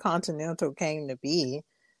how the Continental came to be.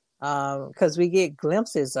 Because we get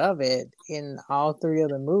glimpses of it in all three of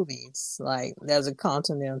the movies. Like, there's a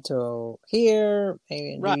Continental here,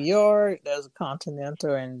 maybe in New York. There's a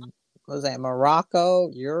Continental in, was that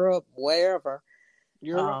Morocco, Europe, wherever.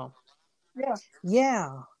 Europe.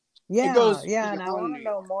 Yeah. And I want to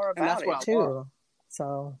know more about it too.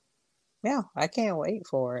 So, yeah, I can't wait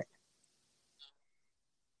for it.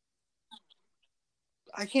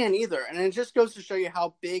 I can't either. And it just goes to show you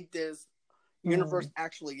how big this universe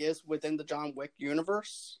actually is within the John Wick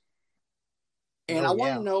universe. And I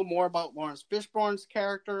want to know more about Lawrence Fishburne's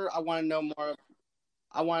character. I want to know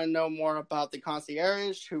more about the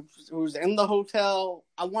concierge who's in the hotel.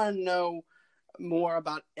 I want to know more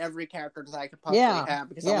about every character that I could possibly have,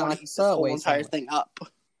 because I want to eat this whole entire thing up.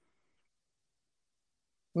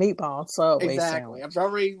 Meatball Subway sandwich. A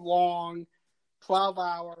very long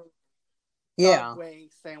 12-hour Subway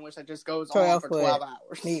sandwich that just goes on for 12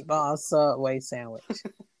 hours. Meatball Subway sandwich.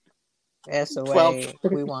 That's the way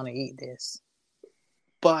we want to eat this.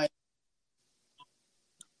 But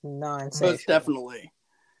non-sexual. But definitely.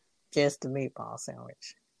 Just the meatball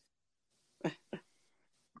sandwich.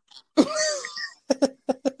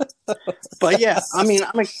 But yeah, I mean,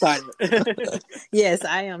 I'm excited. Yes,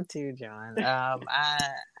 I am too, John.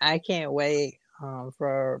 I can't wait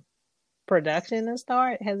for production to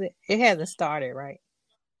start. It hasn't started, right?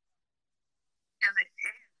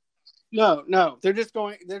 No. They're just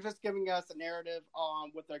giving us a narrative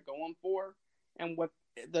on what they're going for and what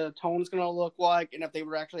the tone's going to look like, and if they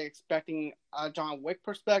were actually expecting a John Wick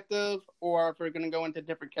perspective, or if we're going to go into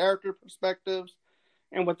different character perspectives,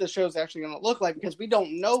 and what this show is actually going to look like, because we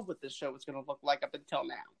don't know what this show is going to look like up until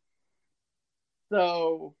now.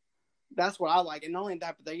 So that's what I like. And not only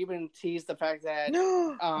that, but they even teased the fact that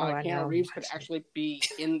Keanu Reeves could actually be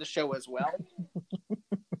in the show as well.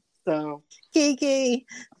 So Kiki.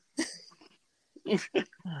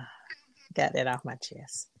 Got that off my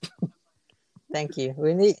chest. Thank you.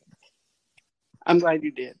 I'm glad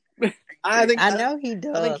you did. I know he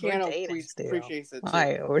does. I think Keanu appreciates it too. All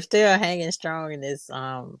right, we're still hanging strong in this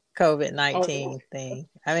COVID-19 thing.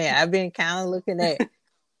 I mean, I've been kind of looking at.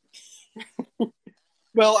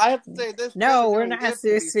 Well, I have to say this. No, we're not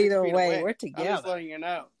 6 feet away. We're together. I'm just letting you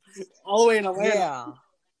know. All the way in Atlanta. Yeah.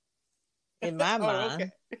 In my mind.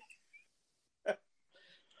 Okay.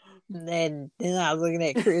 And then I was looking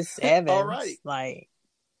at Chris Evans. All right. Like,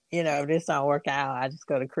 if this don't work out, I just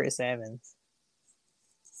go to Chris Evans.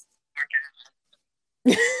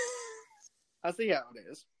 I see how it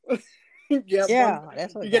is.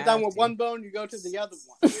 That's what you get done with one bone, you go to the other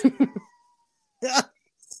one.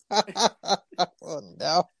 Oh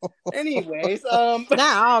no. Anyways, not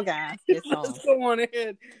all guys. Let's go on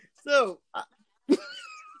ahead. So,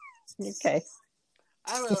 okay.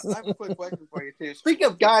 I have a quick question for you too. Speaking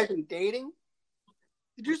of guys and dating,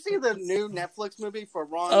 did you see the new Netflix movie for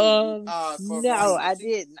Ron? No, I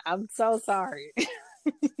didn't. I'm so sorry.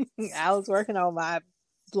 I was working on my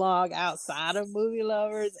blog outside of Movie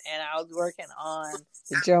Lovers, and I was working on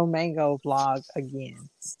the Joe Mango blog again.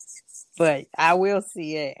 But I will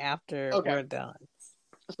see it after we're done.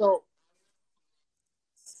 So,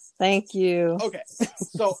 thank you. Okay,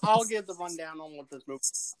 so I'll give the rundown on what this movie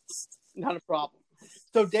is. Not a problem.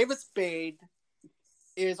 So David Spade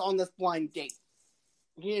is on this blind date.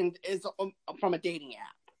 He is from a dating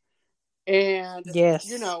app. And yes,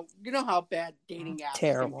 you know how bad dating apps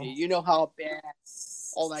terrible. Can be. You know how bad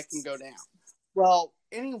all that can go down. Well,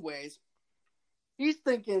 anyways, he's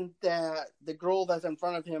thinking that the girl that's in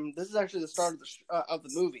front of him. This is actually the start of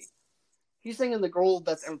the movie. He's thinking the girl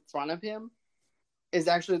that's in front of him is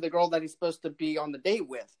actually the girl that he's supposed to be on the date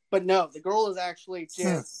with. But no, the girl is actually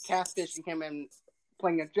just catfishing him and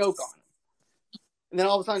playing a joke on him. And then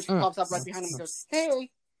all of a sudden she pops up right behind him and goes, "Hey,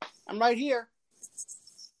 I'm right here."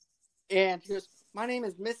 And she goes, "My name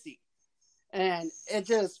is Missy." And it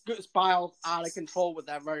just spirals out of control with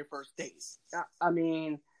that very first date. I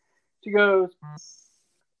mean, she goes,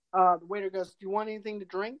 the waiter goes, "Do you want anything to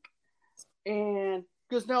drink?" And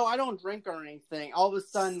he goes, "No, I don't drink or anything." All of a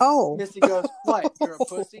sudden, Missy goes, "What? You're a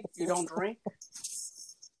pussy? You don't drink?"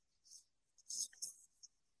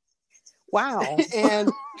 Wow. And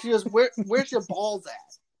she goes, where's your balls at?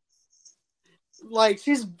 Like,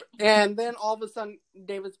 and then all of a sudden,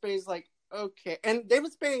 David Spade's like, okay. And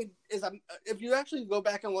David Spade is if you actually go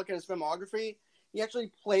back and look at his filmography, he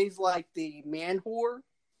actually plays like the man whore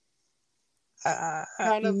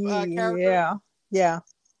kind of character. Yeah,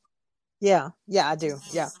 I do.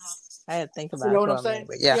 Yeah, I had to think You about know it what for I'm a saying? minute,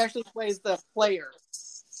 but yeah, He actually plays the player.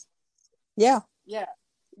 yeah. Yeah,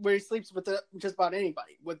 where he sleeps with just about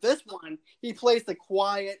anybody. With this one, he plays the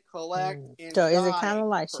quiet, collect, and So is it kind shy of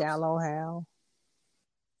like person. Shallow Hal?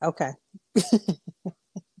 Okay.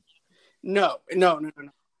 No.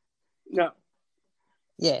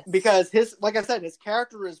 Yes. Because like I said, his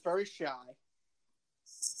character is very shy,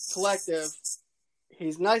 collective.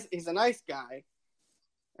 He's nice. He's a nice guy,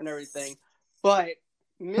 and everything. But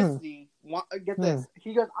Misty, get this.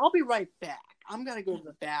 He goes, "I'll be right back. I'm gonna go to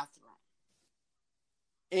the bathroom."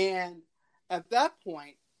 And at that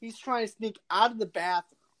point, he's trying to sneak out of the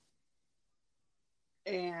bathroom,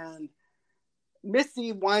 and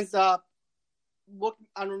Misty winds up looking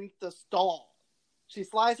underneath the stall. She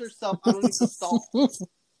slides herself underneath the stall.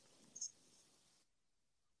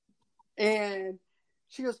 And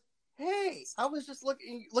she goes, "Hey, I was just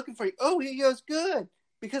looking for you." Oh, he goes, "Good.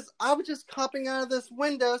 Because I was just popping out of this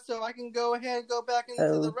window so I can go ahead and go back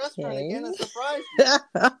into the restaurant again and surprise you."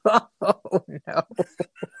 Oh, no.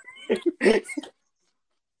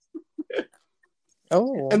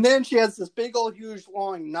 Oh. And then she has this big old huge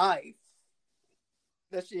long knife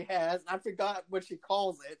that she has. I forgot what she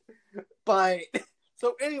calls it. But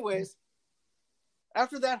so anyways,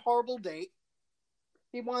 after that horrible date,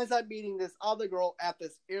 he winds up meeting this other girl at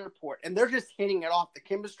this airport, and they're just hitting it off. The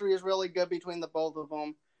chemistry is really good between the both of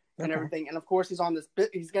them and everything. And of course, he's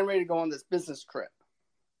getting ready to go on this business trip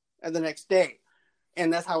the next day,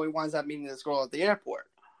 and that's how he winds up meeting this girl at the airport.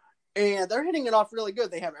 And they're hitting it off really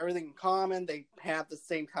good. They have everything in common. They have the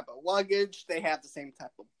same type of luggage. They have the same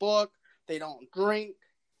type of book. They don't drink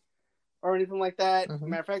or anything like that.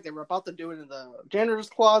 Matter of fact, they were about to do it in the janitor's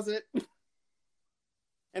closet.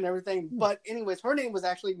 And everything. But anyways, her name was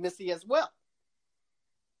actually Missy as well.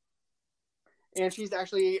 And she's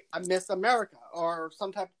actually a Miss America or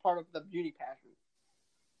some type of part of the beauty pageant.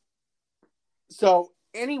 So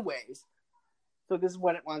anyways, so this is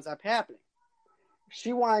what it winds up happening.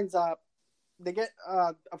 She winds up,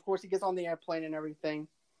 of course he gets on the airplane and everything.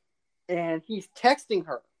 And he's texting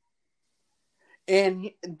her.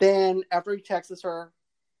 And then after he texts her,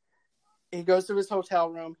 he goes to his hotel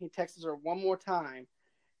room. He texts her one more time.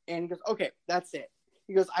 And he goes, "Okay, that's it."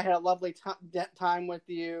 He goes, "I had a lovely time with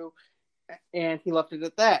you." And he left it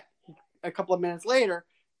at that. A couple of minutes later,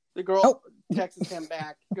 the girl texts him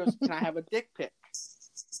back. He goes, "Can I have a dick pic?"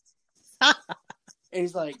 And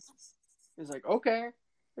he's like, "Okay."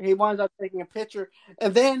 He winds up taking a picture.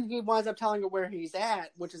 And then he winds up telling her where he's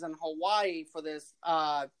at, which is in Hawaii for this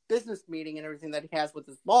business meeting and everything that he has with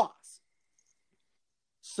his boss.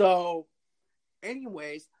 So,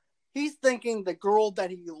 anyways, he's thinking the girl that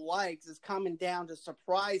he likes is coming down to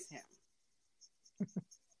surprise him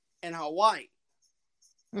in Hawaii.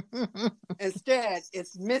 Instead,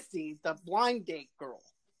 it's Missy, the blind date girl.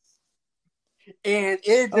 And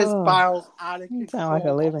it just spirals out of control. Sound like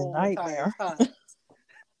a living nightmare.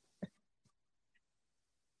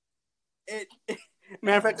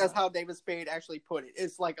 Matter of fact, that's how David Spade actually put it.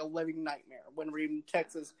 It's like a living nightmare. When reading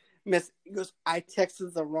Texas, he goes, "I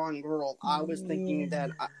texted the wrong girl. I was thinking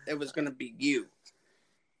that it was going to be you."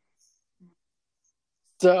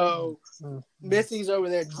 So Missy's over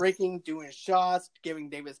there drinking, doing shots, giving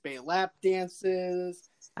David Spade lap dances.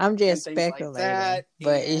 I'm just speculating, like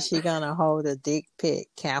but is she going to hold a dick pic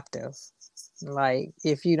captive? Like,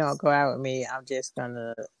 if you don't go out with me, I'm just going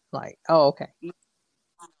to, like, oh, okay.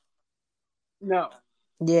 No.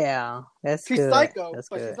 Yeah, that's she's good. Psycho, that's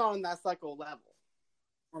but good. She's not on that psycho level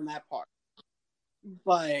on that part.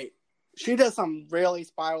 But she does some really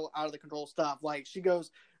spiral out of the control stuff. Like, she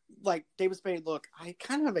goes, like, "David Spade, look, I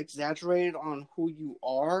kind of exaggerated on who you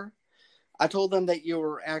are. I told them that you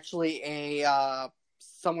were actually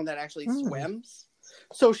someone that actually swims."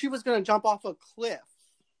 So she was going to jump off a cliff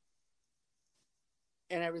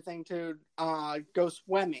and everything to go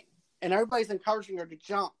swimming. And everybody's encouraging her to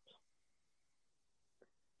jump.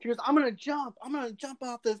 She goes, "I'm going to jump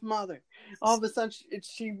off this mother." All of a sudden,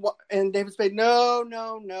 she and David Spade, no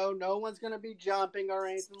one's going to be jumping or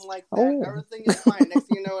anything like that. Everything is fine. Next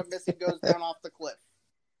thing you know, Missy goes down off the cliff.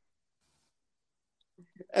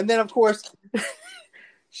 And then, of course,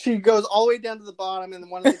 she goes all the way down to the bottom, and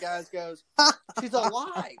one of the guys goes, "She's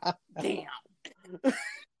alive." Damn.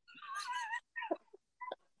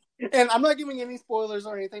 And I'm not giving any spoilers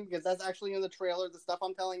or anything because that's actually in the trailer. The stuff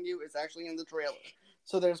I'm telling you is actually in the trailer.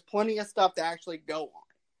 So there's plenty of stuff to actually go on.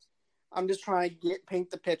 I'm just trying to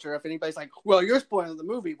paint the picture. If anybody's like, well, you're spoiling the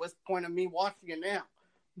movie, what's the point of me watching it now?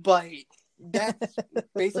 But that's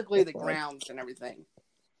basically the grounds and everything.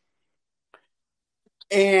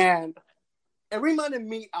 And it reminded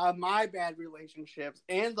me of my bad relationships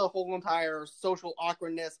and the whole entire social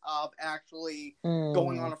awkwardness of actually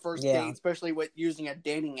going on a first date, especially with using a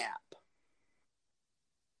dating app.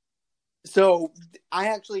 So I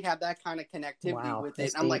actually had that kind of connectivity with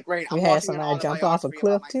it. I'm like, great, I'm watching an autobiography jump off a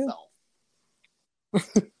cliff too?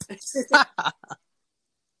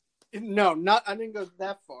 No, I didn't go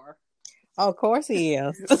that far. Oh, of course he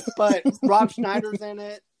is. But Rob Schneider's in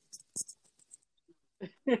it.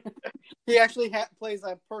 He actually plays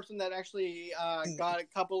a person that actually got a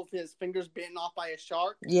couple of his fingers bitten off by a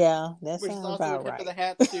shark. Yeah, that which sounds is also about a tip right. of the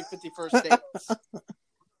hat to 51st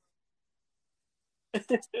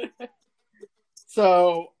Dates.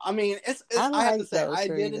 So, I mean, I have to say, I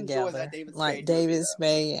did enjoy that David Spade like David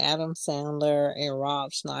Spade, Adam Sandler, and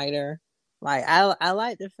Rob Schneider. Like, I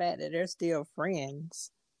like the fact that they're still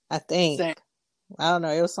friends. I think. Same. I don't know.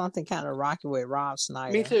 It was something kind of rocky with Rob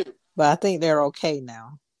Schneider. Me too. But I think they're okay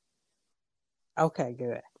now. Okay,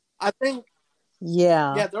 good. I think.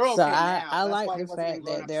 Yeah, they're okay now. I like the fact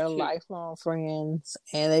that they're lifelong friends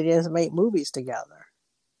and they just make movies together.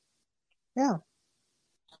 Yeah.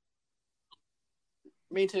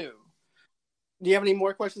 Me too. Do you have any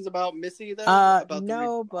more questions about Missy though?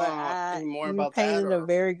 No, but you painted a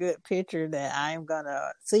very good picture that I'm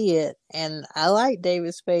gonna see it, and I like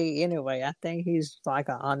David Spade anyway. I think he's like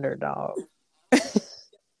an underdog.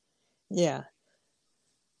 Yeah.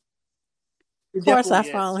 Of course, I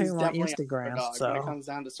follow him on Instagram, so when it comes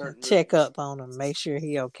down to certain check up on him, make sure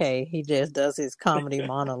he okay. He just does his comedy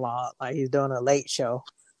monologue like he's doing a late show.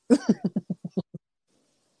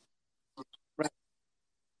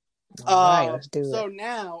 All right, let's do so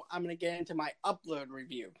now I'm going to get into my Upload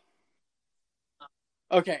review.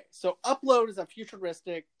 Okay, so Upload is a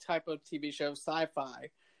futuristic type of TV show, sci-fi.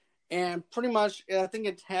 And pretty much, I think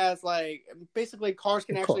it has like, basically cars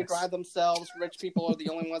can actually drive themselves. Rich people are the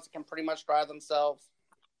only ones that can pretty much drive themselves,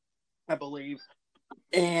 I believe.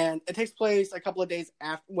 And it takes place a couple of days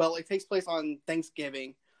after, well, it takes place on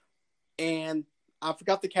Thanksgiving. And I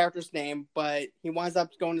forgot the character's name, but he winds up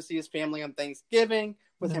going to see his family on Thanksgiving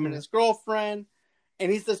with him and his girlfriend.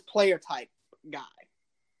 And he's this player type guy.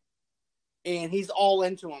 And he's all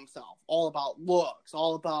into himself, all about looks,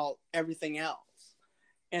 all about everything else.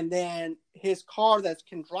 And then his car that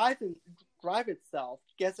can drive itself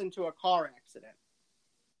gets into a car accident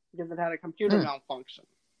because it had a computer malfunction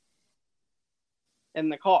in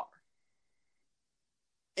the car.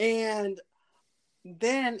 And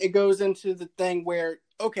then it goes into the thing where,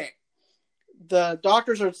 okay, the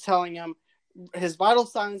doctors are telling him his vital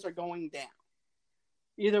signs are going down.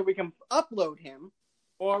 Either we can upload him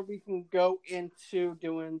or we can go into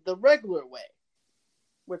doing the regular way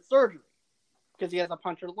with surgery. Because he has a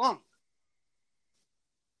punctured lung.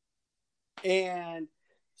 And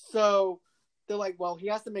so they're like, well, he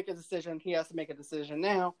has to make a decision. He has to make a decision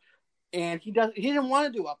now. And he didn't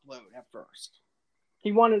want to do Upload at first.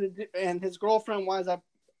 He wanted to do, and his girlfriend winds up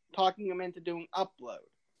talking him into doing Upload.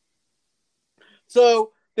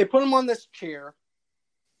 So they put him on this chair.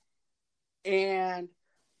 And,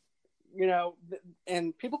 you know,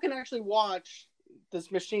 and people can actually watch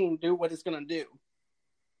this machine do what it's going to do.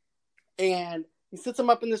 And he sits him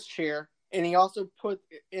up in this chair, and he also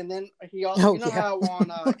how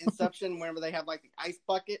on Inception, whenever they have like the ice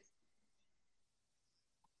bucket.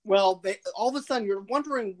 Well, all of a sudden you're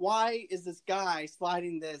wondering why is this guy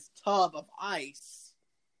sliding this tub of ice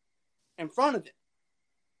in front of him.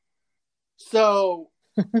 So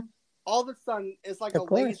all of a sudden it's like a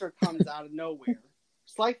laser comes out of nowhere,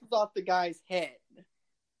 slices off the guy's head.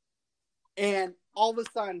 And all of a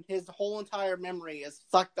sudden, his whole entire memory is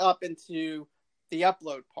sucked up into the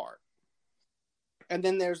Upload part. And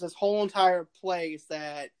then there's this whole entire place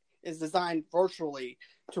that is designed virtually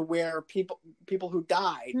to where people who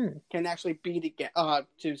died can actually be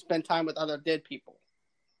to spend time with other dead people.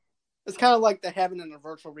 It's kind of like the heaven in a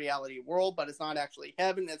virtual reality world, but it's not actually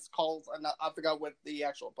heaven. It's called, I forgot what the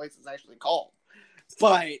actual place is actually called.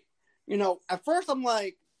 But, you know, at first I'm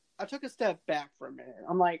like, I took a step back for a minute.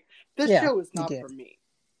 I'm like, this show is not for me.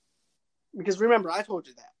 Because remember, I told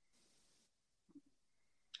you that.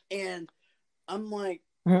 And I'm like,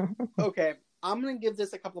 okay, I'm going to give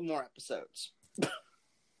this a couple more episodes.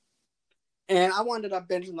 And I wound up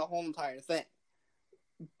binging the whole entire thing.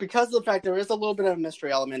 Because of the fact there is a little bit of a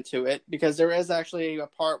mystery element to it. Because there is actually a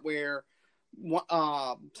part where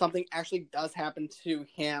something actually does happen to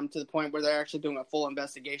him to the point where they're actually doing a full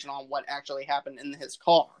investigation on what actually happened in his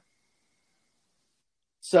car.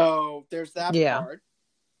 So there's that Yeah. part.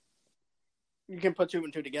 You can put two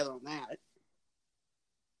and two together on that.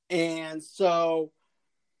 And so,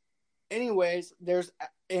 anyways,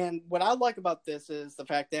 and what I like about this is the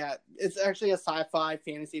fact that it's actually a sci-fi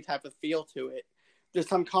fantasy type of feel to it. There's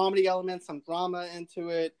some comedy elements, some drama into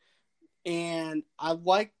it, and I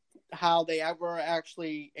like how they were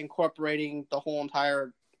actually incorporating the whole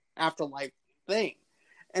entire afterlife thing.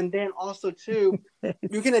 And then also, too,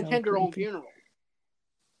 you can attend your own funeral.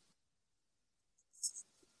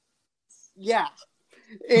 Yeah.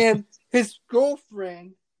 And his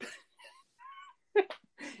girlfriend,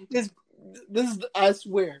 I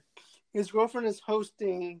swear, his girlfriend is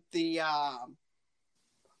hosting the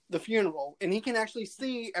funeral, and he can actually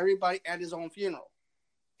see everybody at his own funeral.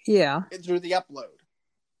 Yeah. Through the upload.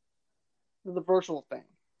 Through the virtual thing.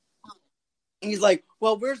 And he's like,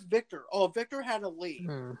 well, where's Victor? Oh, Victor had to leave.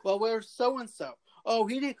 Well, where's so-and-so? Oh,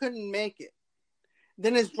 couldn't make it.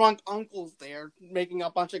 Then his drunk uncle's there making a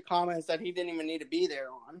bunch of comments that he didn't even need to be there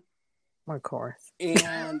on. Of course.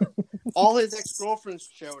 And all his ex-girlfriends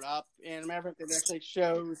showed up. And matter of fact, it actually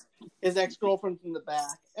shows his ex-girlfriends in the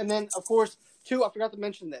back. And then, of course, too, I forgot to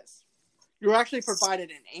mention this. You're actually provided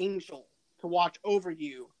an angel to watch over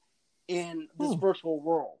you in this virtual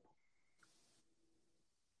world.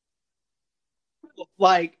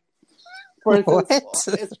 Like, for instance,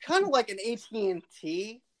 it's kind of like an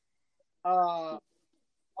AT&T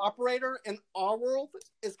operator in our world.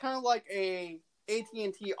 It's kind of like a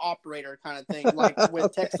AT&T operator kind of thing, like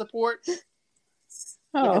with tech support.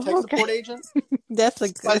 Like a tech support agent. That's a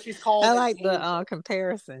good. But she's called I like the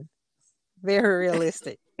comparison. Very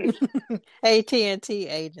realistic. AT&T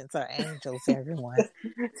agents are angels, everyone.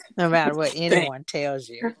 No matter what anyone tells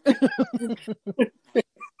you.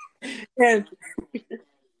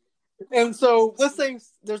 And so let's say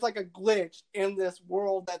there's like a glitch in this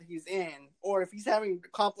world that he's in, or if he's having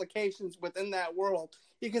complications within that world,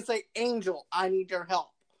 he can say, Angel, I need your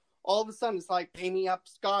help. All of a sudden, it's like pay up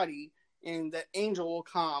Scotty, and the angel will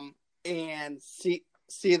come and see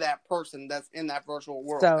that person that's in that virtual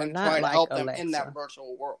world and try to help them in that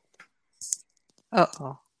virtual world.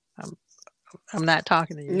 Uh-oh. I'm not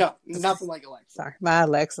talking to you. No, nothing like Alexa. Sorry. My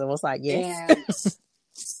Alexa was like, yes.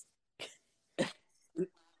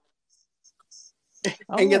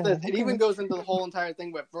 And get this, it even goes into the whole entire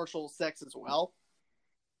thing with virtual sex as well.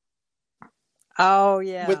 Oh,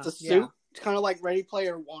 yeah. With the suit. It's kind of like Ready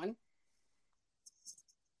Player One.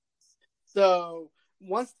 So,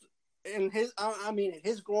 his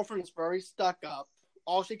girlfriend is very stuck up.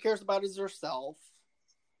 All she cares about is herself.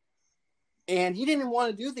 And he didn't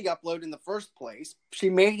want to do the upload in the first place.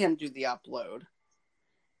 She made him do the upload.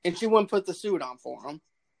 And she wouldn't put the suit on for him.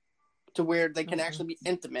 To where they can actually be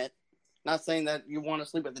intimate. Not saying that you want to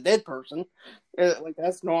sleep with a dead person. Like,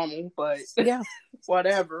 that's normal, but yeah,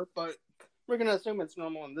 whatever. But we're going to assume it's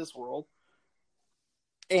normal in this world.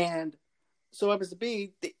 And so happens to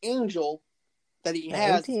be the angel that he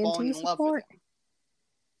has falling in love with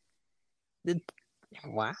him.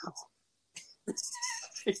 Wow.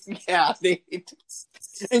 Yeah.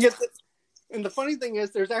 And the funny thing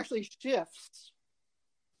is, there's actually shifts.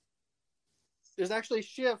 There's actually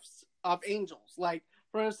shifts of angels. Like,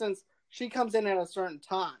 for instance, she comes in at a certain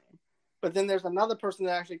time, but then there's another person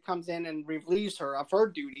that actually comes in and relieves her of her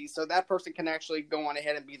duties, so that person can actually go on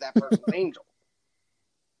ahead and be that person's angel.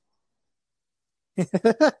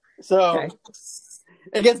 So,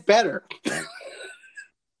 it gets better.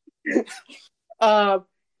 The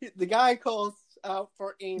guy calls out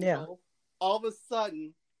for angel. Yeah. All of a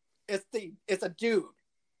sudden, it's a dude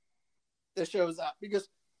that shows up. Because,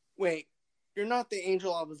 wait, you're not the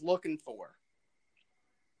angel I was looking for.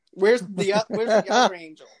 Where's the other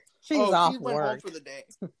angel? She went work. Home for the day.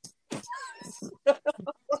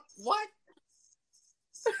 What?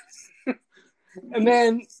 And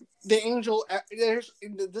then the angel. This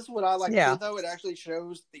is what I like. Yeah. Though it actually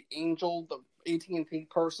shows the angel, the AT&T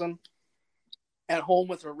person, at home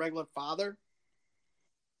with her regular father,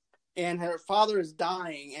 and her father is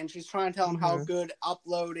dying, and she's trying to tell him how good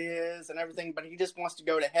upload is and everything, but he just wants to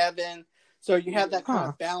go to heaven. So you have that kind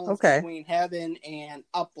of balance between heaven and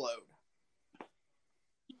upload.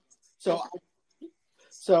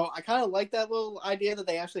 So I kind of like that little idea that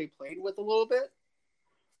they actually played with a little bit.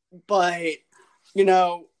 But, you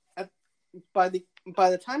know, by the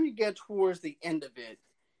time you get towards the end of it,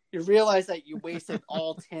 you realize that you wasted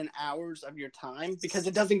all 10 hours of your time because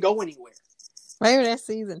it doesn't go anywhere. Maybe that's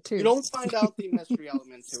season 2. You don't find out the mystery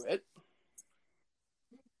element to it.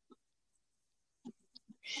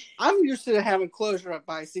 I'm used to having closure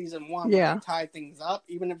by season 1 when they tie things up,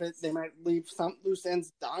 even if they might leave some loose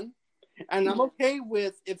ends done. And I'm okay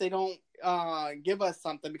with if they don't give us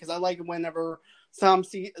something, because I like it whenever some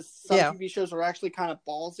TV shows are actually kind of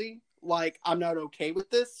ballsy. Like, I'm not okay with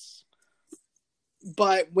this.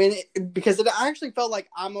 But because it actually felt like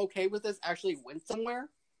I'm okay with this actually went somewhere.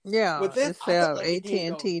 Yeah, with this, it felt like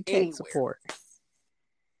AT&T tech anywhere. support.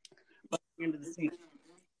 But end of the season.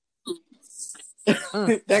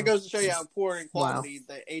 That goes to show you how poor in quality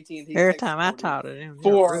the AT&T. Every time I talk to them,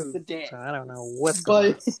 for rude, the day. so I don't know what's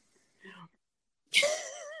going on.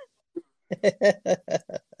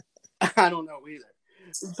 I don't know either,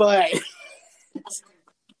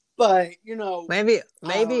 but you know, maybe there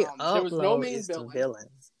was no Upload main is the villain,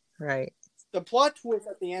 right? The plot twist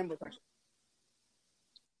at the end was actually...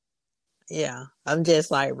 Yeah, I'm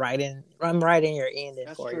just like writing your ending.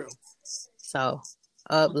 That's for true. You. So,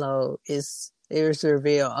 Upload is it was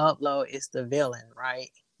revealed. Upload is the villain, right?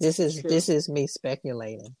 This is me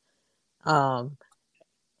speculating.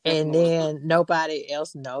 And then nobody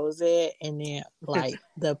else knows it, and then like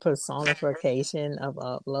the personification of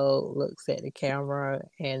Upload looks at the camera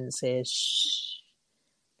and says shh,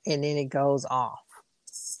 and then it goes off,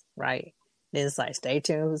 right? Then it's like, stay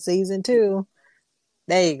tuned for season 2.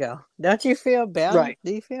 There you go. Don't you feel better? Right.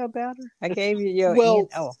 Do you feel better? I gave you your end.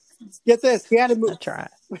 Oh, get this. He had to move. I tried.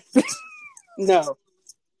 No.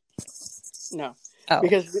 Oh.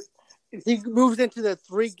 Because he moves into the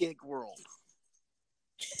 3 gig world.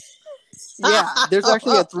 Yeah, there's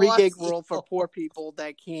actually a 3 gig world for poor people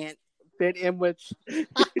that can't fit in with.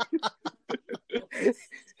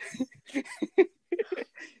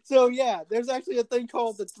 So yeah, there's actually a thing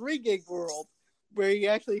called the 3 gig world where he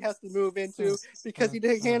actually has to move into because he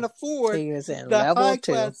can't afford he was in the level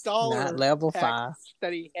 2, not level 5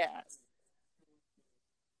 that he has.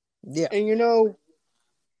 Yeah, and you know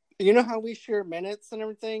how we share minutes and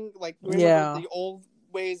everything. Like, remember the old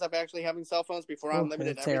ways of actually having cell phones before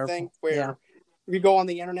unlimited everything, where if you go on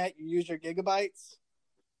the internet, you use your gigabytes.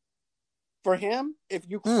 For him, if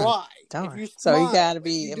you cry, if you smile, so you gotta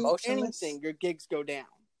be emotionless. Anything, your gigs go down.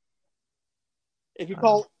 If you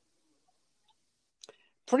call,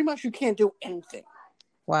 pretty much you can't do anything.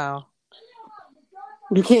 Wow.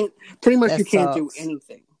 You can't. Pretty much you can't do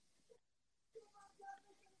anything.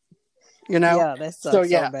 You know. Yeah, that sucks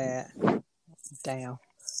so bad.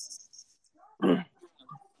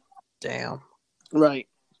 Damn. Right.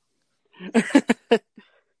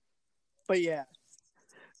 But yeah.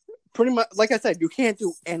 Pretty much, like I said, you can't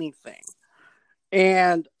do anything.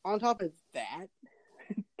 And on top of that,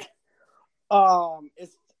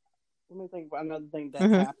 it's, let me think about another thing that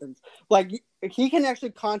happens. Like, he can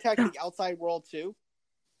actually contact the outside world too,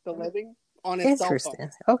 the living, on his cell phone.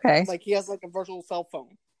 Okay. Like, he has like a virtual cell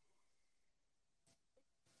phone.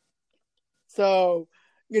 So,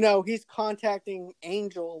 you know, he's contacting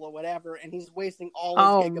Angel or whatever, and he's wasting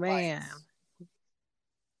all his gigabytes. Man.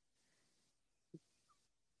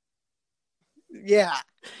 Yeah.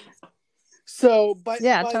 So, but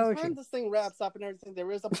by the time this thing wraps up and everything, there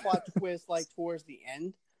is a plot twist like towards the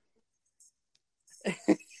end.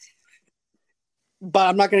 But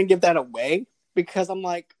I'm not going to give that away because I'm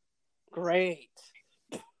like, great.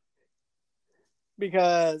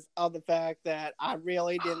 Because of the fact that I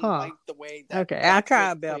really didn't like the way that. Okay, I'll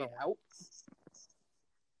try a better one.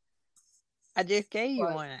 I just gave you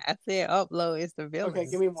one. I said Upload is the villain. Okay,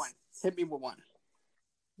 give me one. Hit me with one.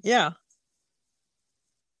 Yeah.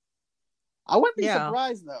 I wouldn't be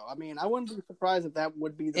surprised, though. I mean, I wouldn't be surprised if that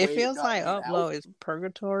would be the way it feels like Upload is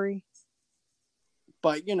purgatory.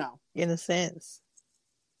 But, you know. In a sense.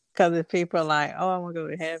 Because if people are like, oh, I want to go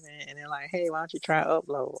to heaven. And they're like, hey, why don't you try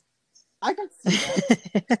Upload? I can see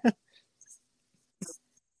that.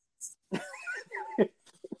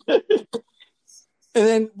 And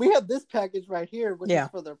then we have this package right here, which is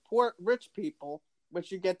for the poor, rich people,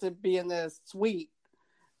 which you get to be in this suite.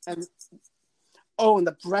 And and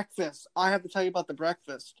the breakfast. I have to tell you about the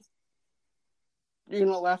breakfast. You're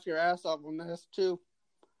going to laugh your ass off on this, too.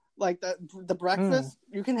 Like, the breakfast,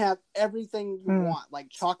 you can have everything you want. Like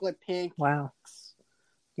chocolate pancakes. Wow.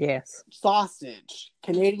 Yes. Sausage.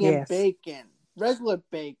 Canadian bacon. Regular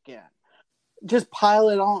bacon. Just pile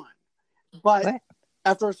it on. But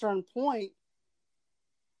after a certain point,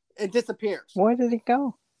 it disappears. Where did it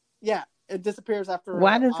go? Yeah, it disappears after.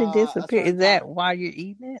 Why does it disappear? Is that while you're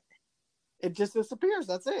eating it? It just disappears.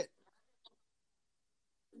 That's it.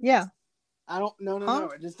 Yeah. I don't. No.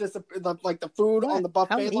 It just disappears. Like the food on the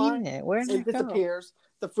buffet line. Where did it disappears.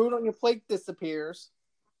 Go? The food on your plate disappears.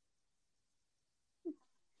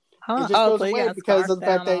 Huh? It just goes away because of the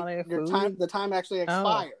fact that the time actually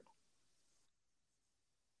expired.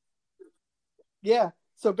 Yeah.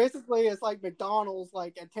 So basically, it's like McDonald's.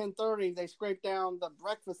 Like at 10:30, they scrape down the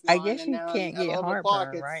breakfast I line, guess and you then can't at get 11 o'clock,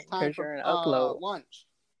 heartburn, it's right? time Because for you're in upload. lunch.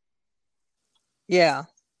 Yeah.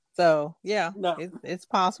 So yeah, No, it's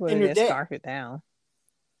possible and to you're just dead. scarf it down.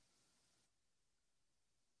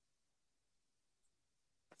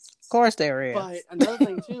 Of course there is. But another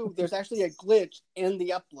thing too, there's actually a glitch in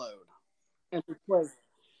the upload.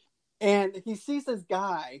 And he sees this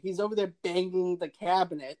guy. He's over there banging the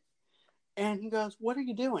cabinet, and he goes, "What are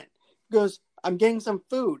you doing?" He goes, "I'm getting some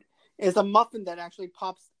food." It's a muffin that actually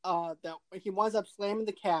pops. That he winds up slamming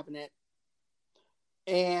the cabinet,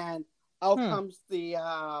 and out comes the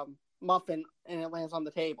muffin, and it lands on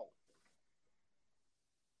the table.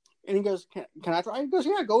 And he goes, "Can I try?" He goes,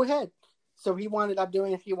 "Yeah, go ahead." So he wound up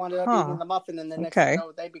doing it. He wound up eating the muffin, and then next thing you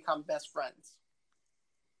know, they become best friends.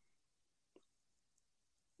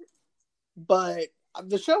 But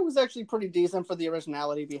the show was actually pretty decent for the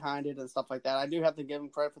originality behind it and stuff like that. I do have to give him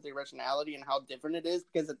credit for the originality and how different it is,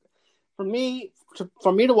 because for me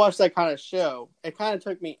to watch that kind of show, it kind of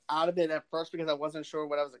took me out of it at first because I wasn't sure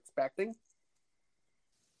what I was expecting.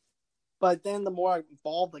 But then the more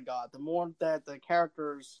involved I got, the more that the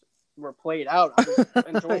characters were played out, I was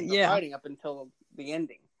enjoying the writing up until the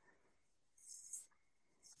ending.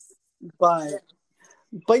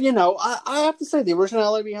 But you know, I have to say the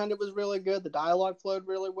originality behind it was really good. The dialogue flowed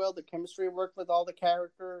really well. The chemistry worked with all the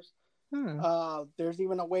characters. There's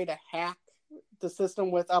even a way to hack the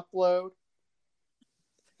system with upload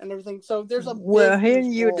and everything. So there's a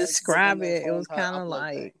hearing you describe it, it was kind of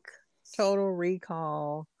like Total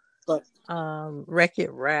Recall. But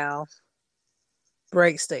Wreck-It Ralph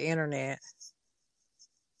breaks the internet.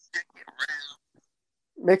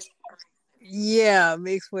 Mixed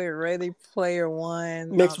with Ready Player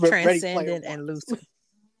One, Transcendent, and Lucy.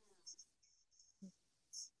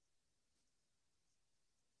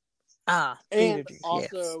 And Beetlejuice,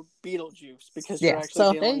 also Beetlejuice, because you're actually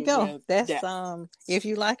so there you go. That's death. If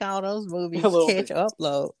you like all those movies, catch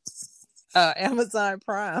Upload, Amazon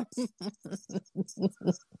Prime.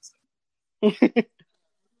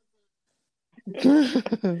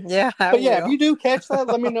 Yeah, if you do catch that,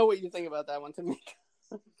 let me know what you think about that one, Tamika.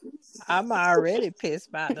 I'm already pissed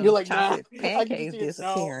about those like, chocolate pancakes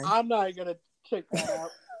disappearing. No, I'm not gonna check that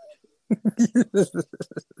out.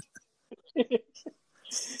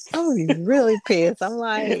 I'm really pissed. I'm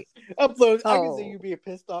like, Upload. I can see you being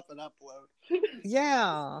pissed off at Upload.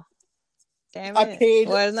 Yeah. Damn it. I paid.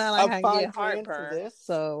 Well, it's not like I can get heartburn for this,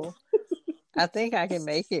 so I think I can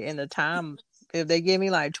make it in the time. If they give me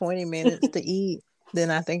like 20 minutes to eat,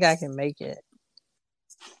 then I think I can make it.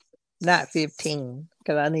 Not 15,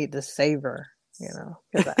 because I need to savor,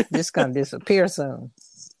 because I'm just going to disappear soon.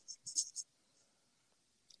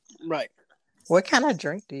 Right. What kind of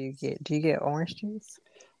drink do you get? Do you get orange juice?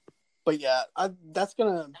 But yeah, that's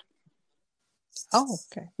going to... Oh,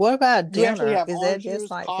 okay. What about dinner? Is that just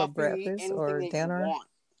like coffee, for breakfast or dinner?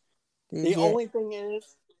 The only thing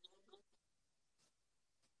is...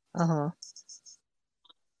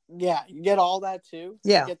 Yeah, you get all that too.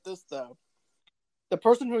 Yeah. Get this though. The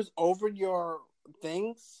person who's over your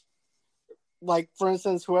things, like for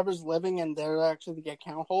instance, whoever's living and they're actually the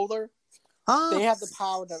account holder, they have the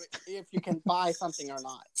power to if you can buy something or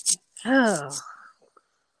not. Oh.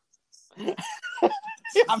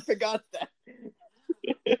 I forgot that.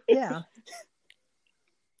 Yeah.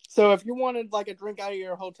 So if you wanted like a drink out of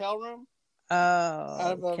your hotel room.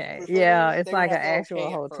 Oh, okay. Yeah, it's like an actual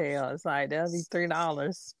hotel. It's like that'll be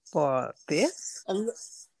 $3 for this.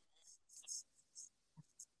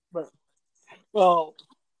 Well,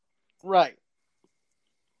 right.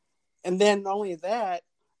 And then not only that,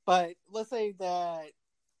 but let's say that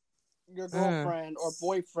your girlfriend or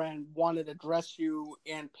boyfriend wanted to dress you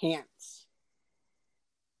in pants.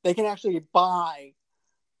 They can actually buy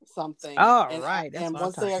something. Oh, right. That's and what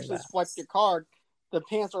once I'm they actually about. swipe your card, the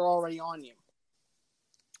pants are already on you.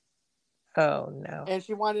 Oh, no. And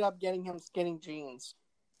she wound up getting him skinny jeans.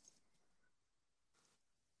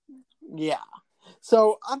 Yeah.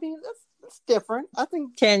 So, I mean, it's different. I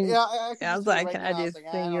think... I was like, can I just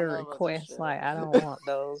send your request? Like, I don't want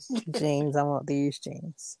those jeans. I want these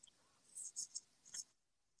jeans.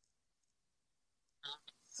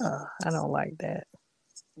 I don't like that.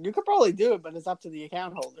 You could probably do it, but it's up to the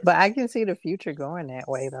account holder. But I can see the future going that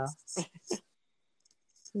way, though.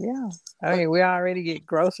 Yeah. I mean, we already get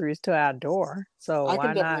groceries to our door. So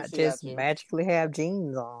why not just magically have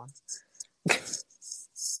jeans on?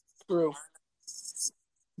 True.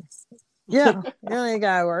 Yeah. You ain't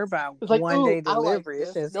got to worry about like, one-day delivery.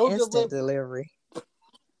 It's just instant delivery.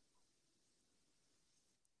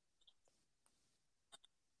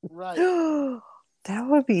 Right. That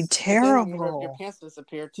would be And then your terrible. pants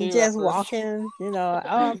disappear You too just after. walking, oh,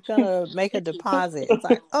 I'm gonna make a deposit. It's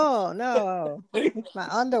like, oh no, my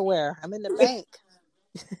underwear. I'm in the bank.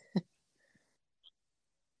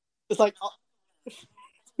 It's like,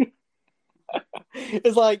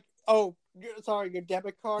 it's like, oh, sorry, your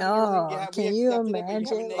debit card and everything. Oh, Yeah, we can you accepted it, but you have a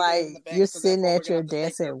imagine? negative in the Like you're bank, so sitting therefore we're at gonna your have to take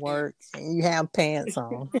desk your at work pants. and you have pants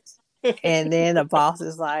on, and then the boss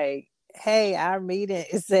is like, "Hey, our meeting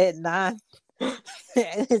is at 9.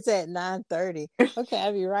 It's at 9:30. Okay,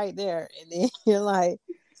 I'll be right there." And then you're like,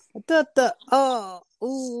 oh,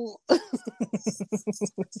 ooh."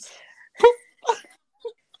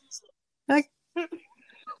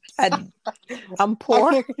 I, I'm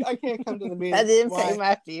poor. I can't come to the I meeting. didn't pay Why?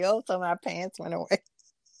 my bill, so my pants went away.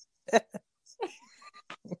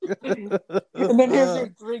 And then here's your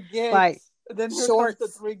 3 gigs. Like And then here comes the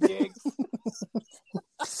shorts, 3 gigs.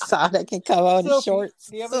 so they can come on the Sophie, shorts.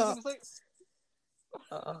 do you have anything to say?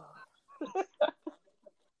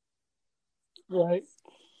 Right.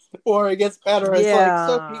 Or it gets better. It's like,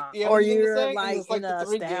 Sophie, Yeah, do you have or anything to you're say? And like it's in like the a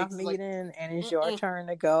 3 staff gigs. It's like, meeting and it's your mm-mm. turn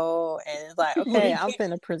to go, and it's like, We okay, I'm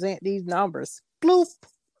can't. finna present these numbers. Bloop.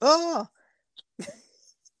 Oh.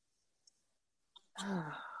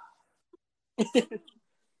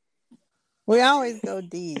 We always go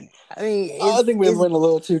deep. I mean, I think we went a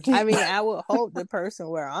little too deep. I mean, I would hope the person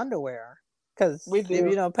wear underwear, because We if do.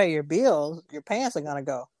 you don't pay your bills, your pants are gonna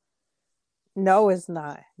go. No, it's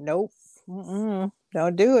not. Nope.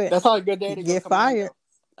 Don't do it. That's not a good day to go Get commando. fired.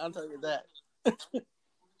 I'll tell you that.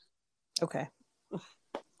 Okay.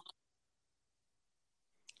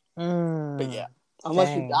 But yeah, unless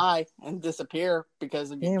you Dang. die and disappear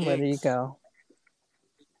because of your Then where do you gigs. go?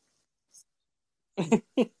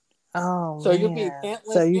 Oh So you'll be man.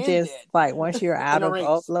 So pantless you and just dead like once you're out and of erased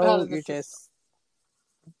out upload, of the you're system. just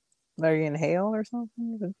are you in hell or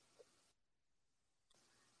something?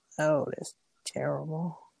 Oh, that's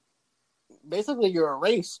terrible. Basically, you're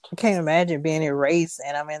erased. I can't imagine being erased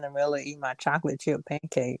and I'm in the middle of eating my chocolate chip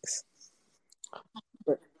pancakes.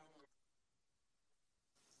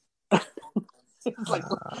 It's like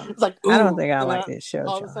ooh, I don't think I and like then this show,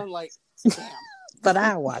 all of a John. sudden, like, damn. But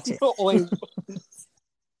I watch it.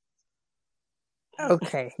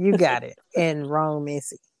 Okay, you got it. And wrong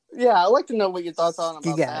Missy. Yeah, I'd like to know what your thoughts are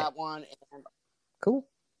about that one. And cool.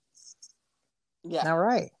 Yeah. All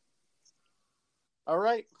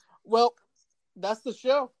right. Well, that's the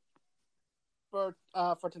show for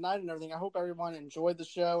tonight and everything. I hope everyone enjoyed the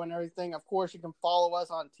show and everything. Of course, you can follow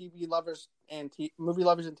us on TV Lovers and Movie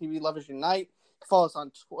Lovers and TV Lovers Unite. Follow us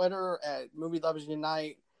on Twitter at Movie Lovers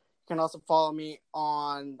Unite. You can also follow me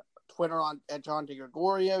on Twitter at John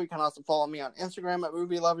DeGregorio. You can also follow me on Instagram at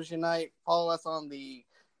Movie Lovers Unite. Follow us on the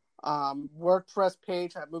WordPress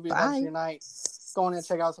page at Movie Lovers Unite. Go in and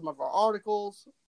check out some of our articles.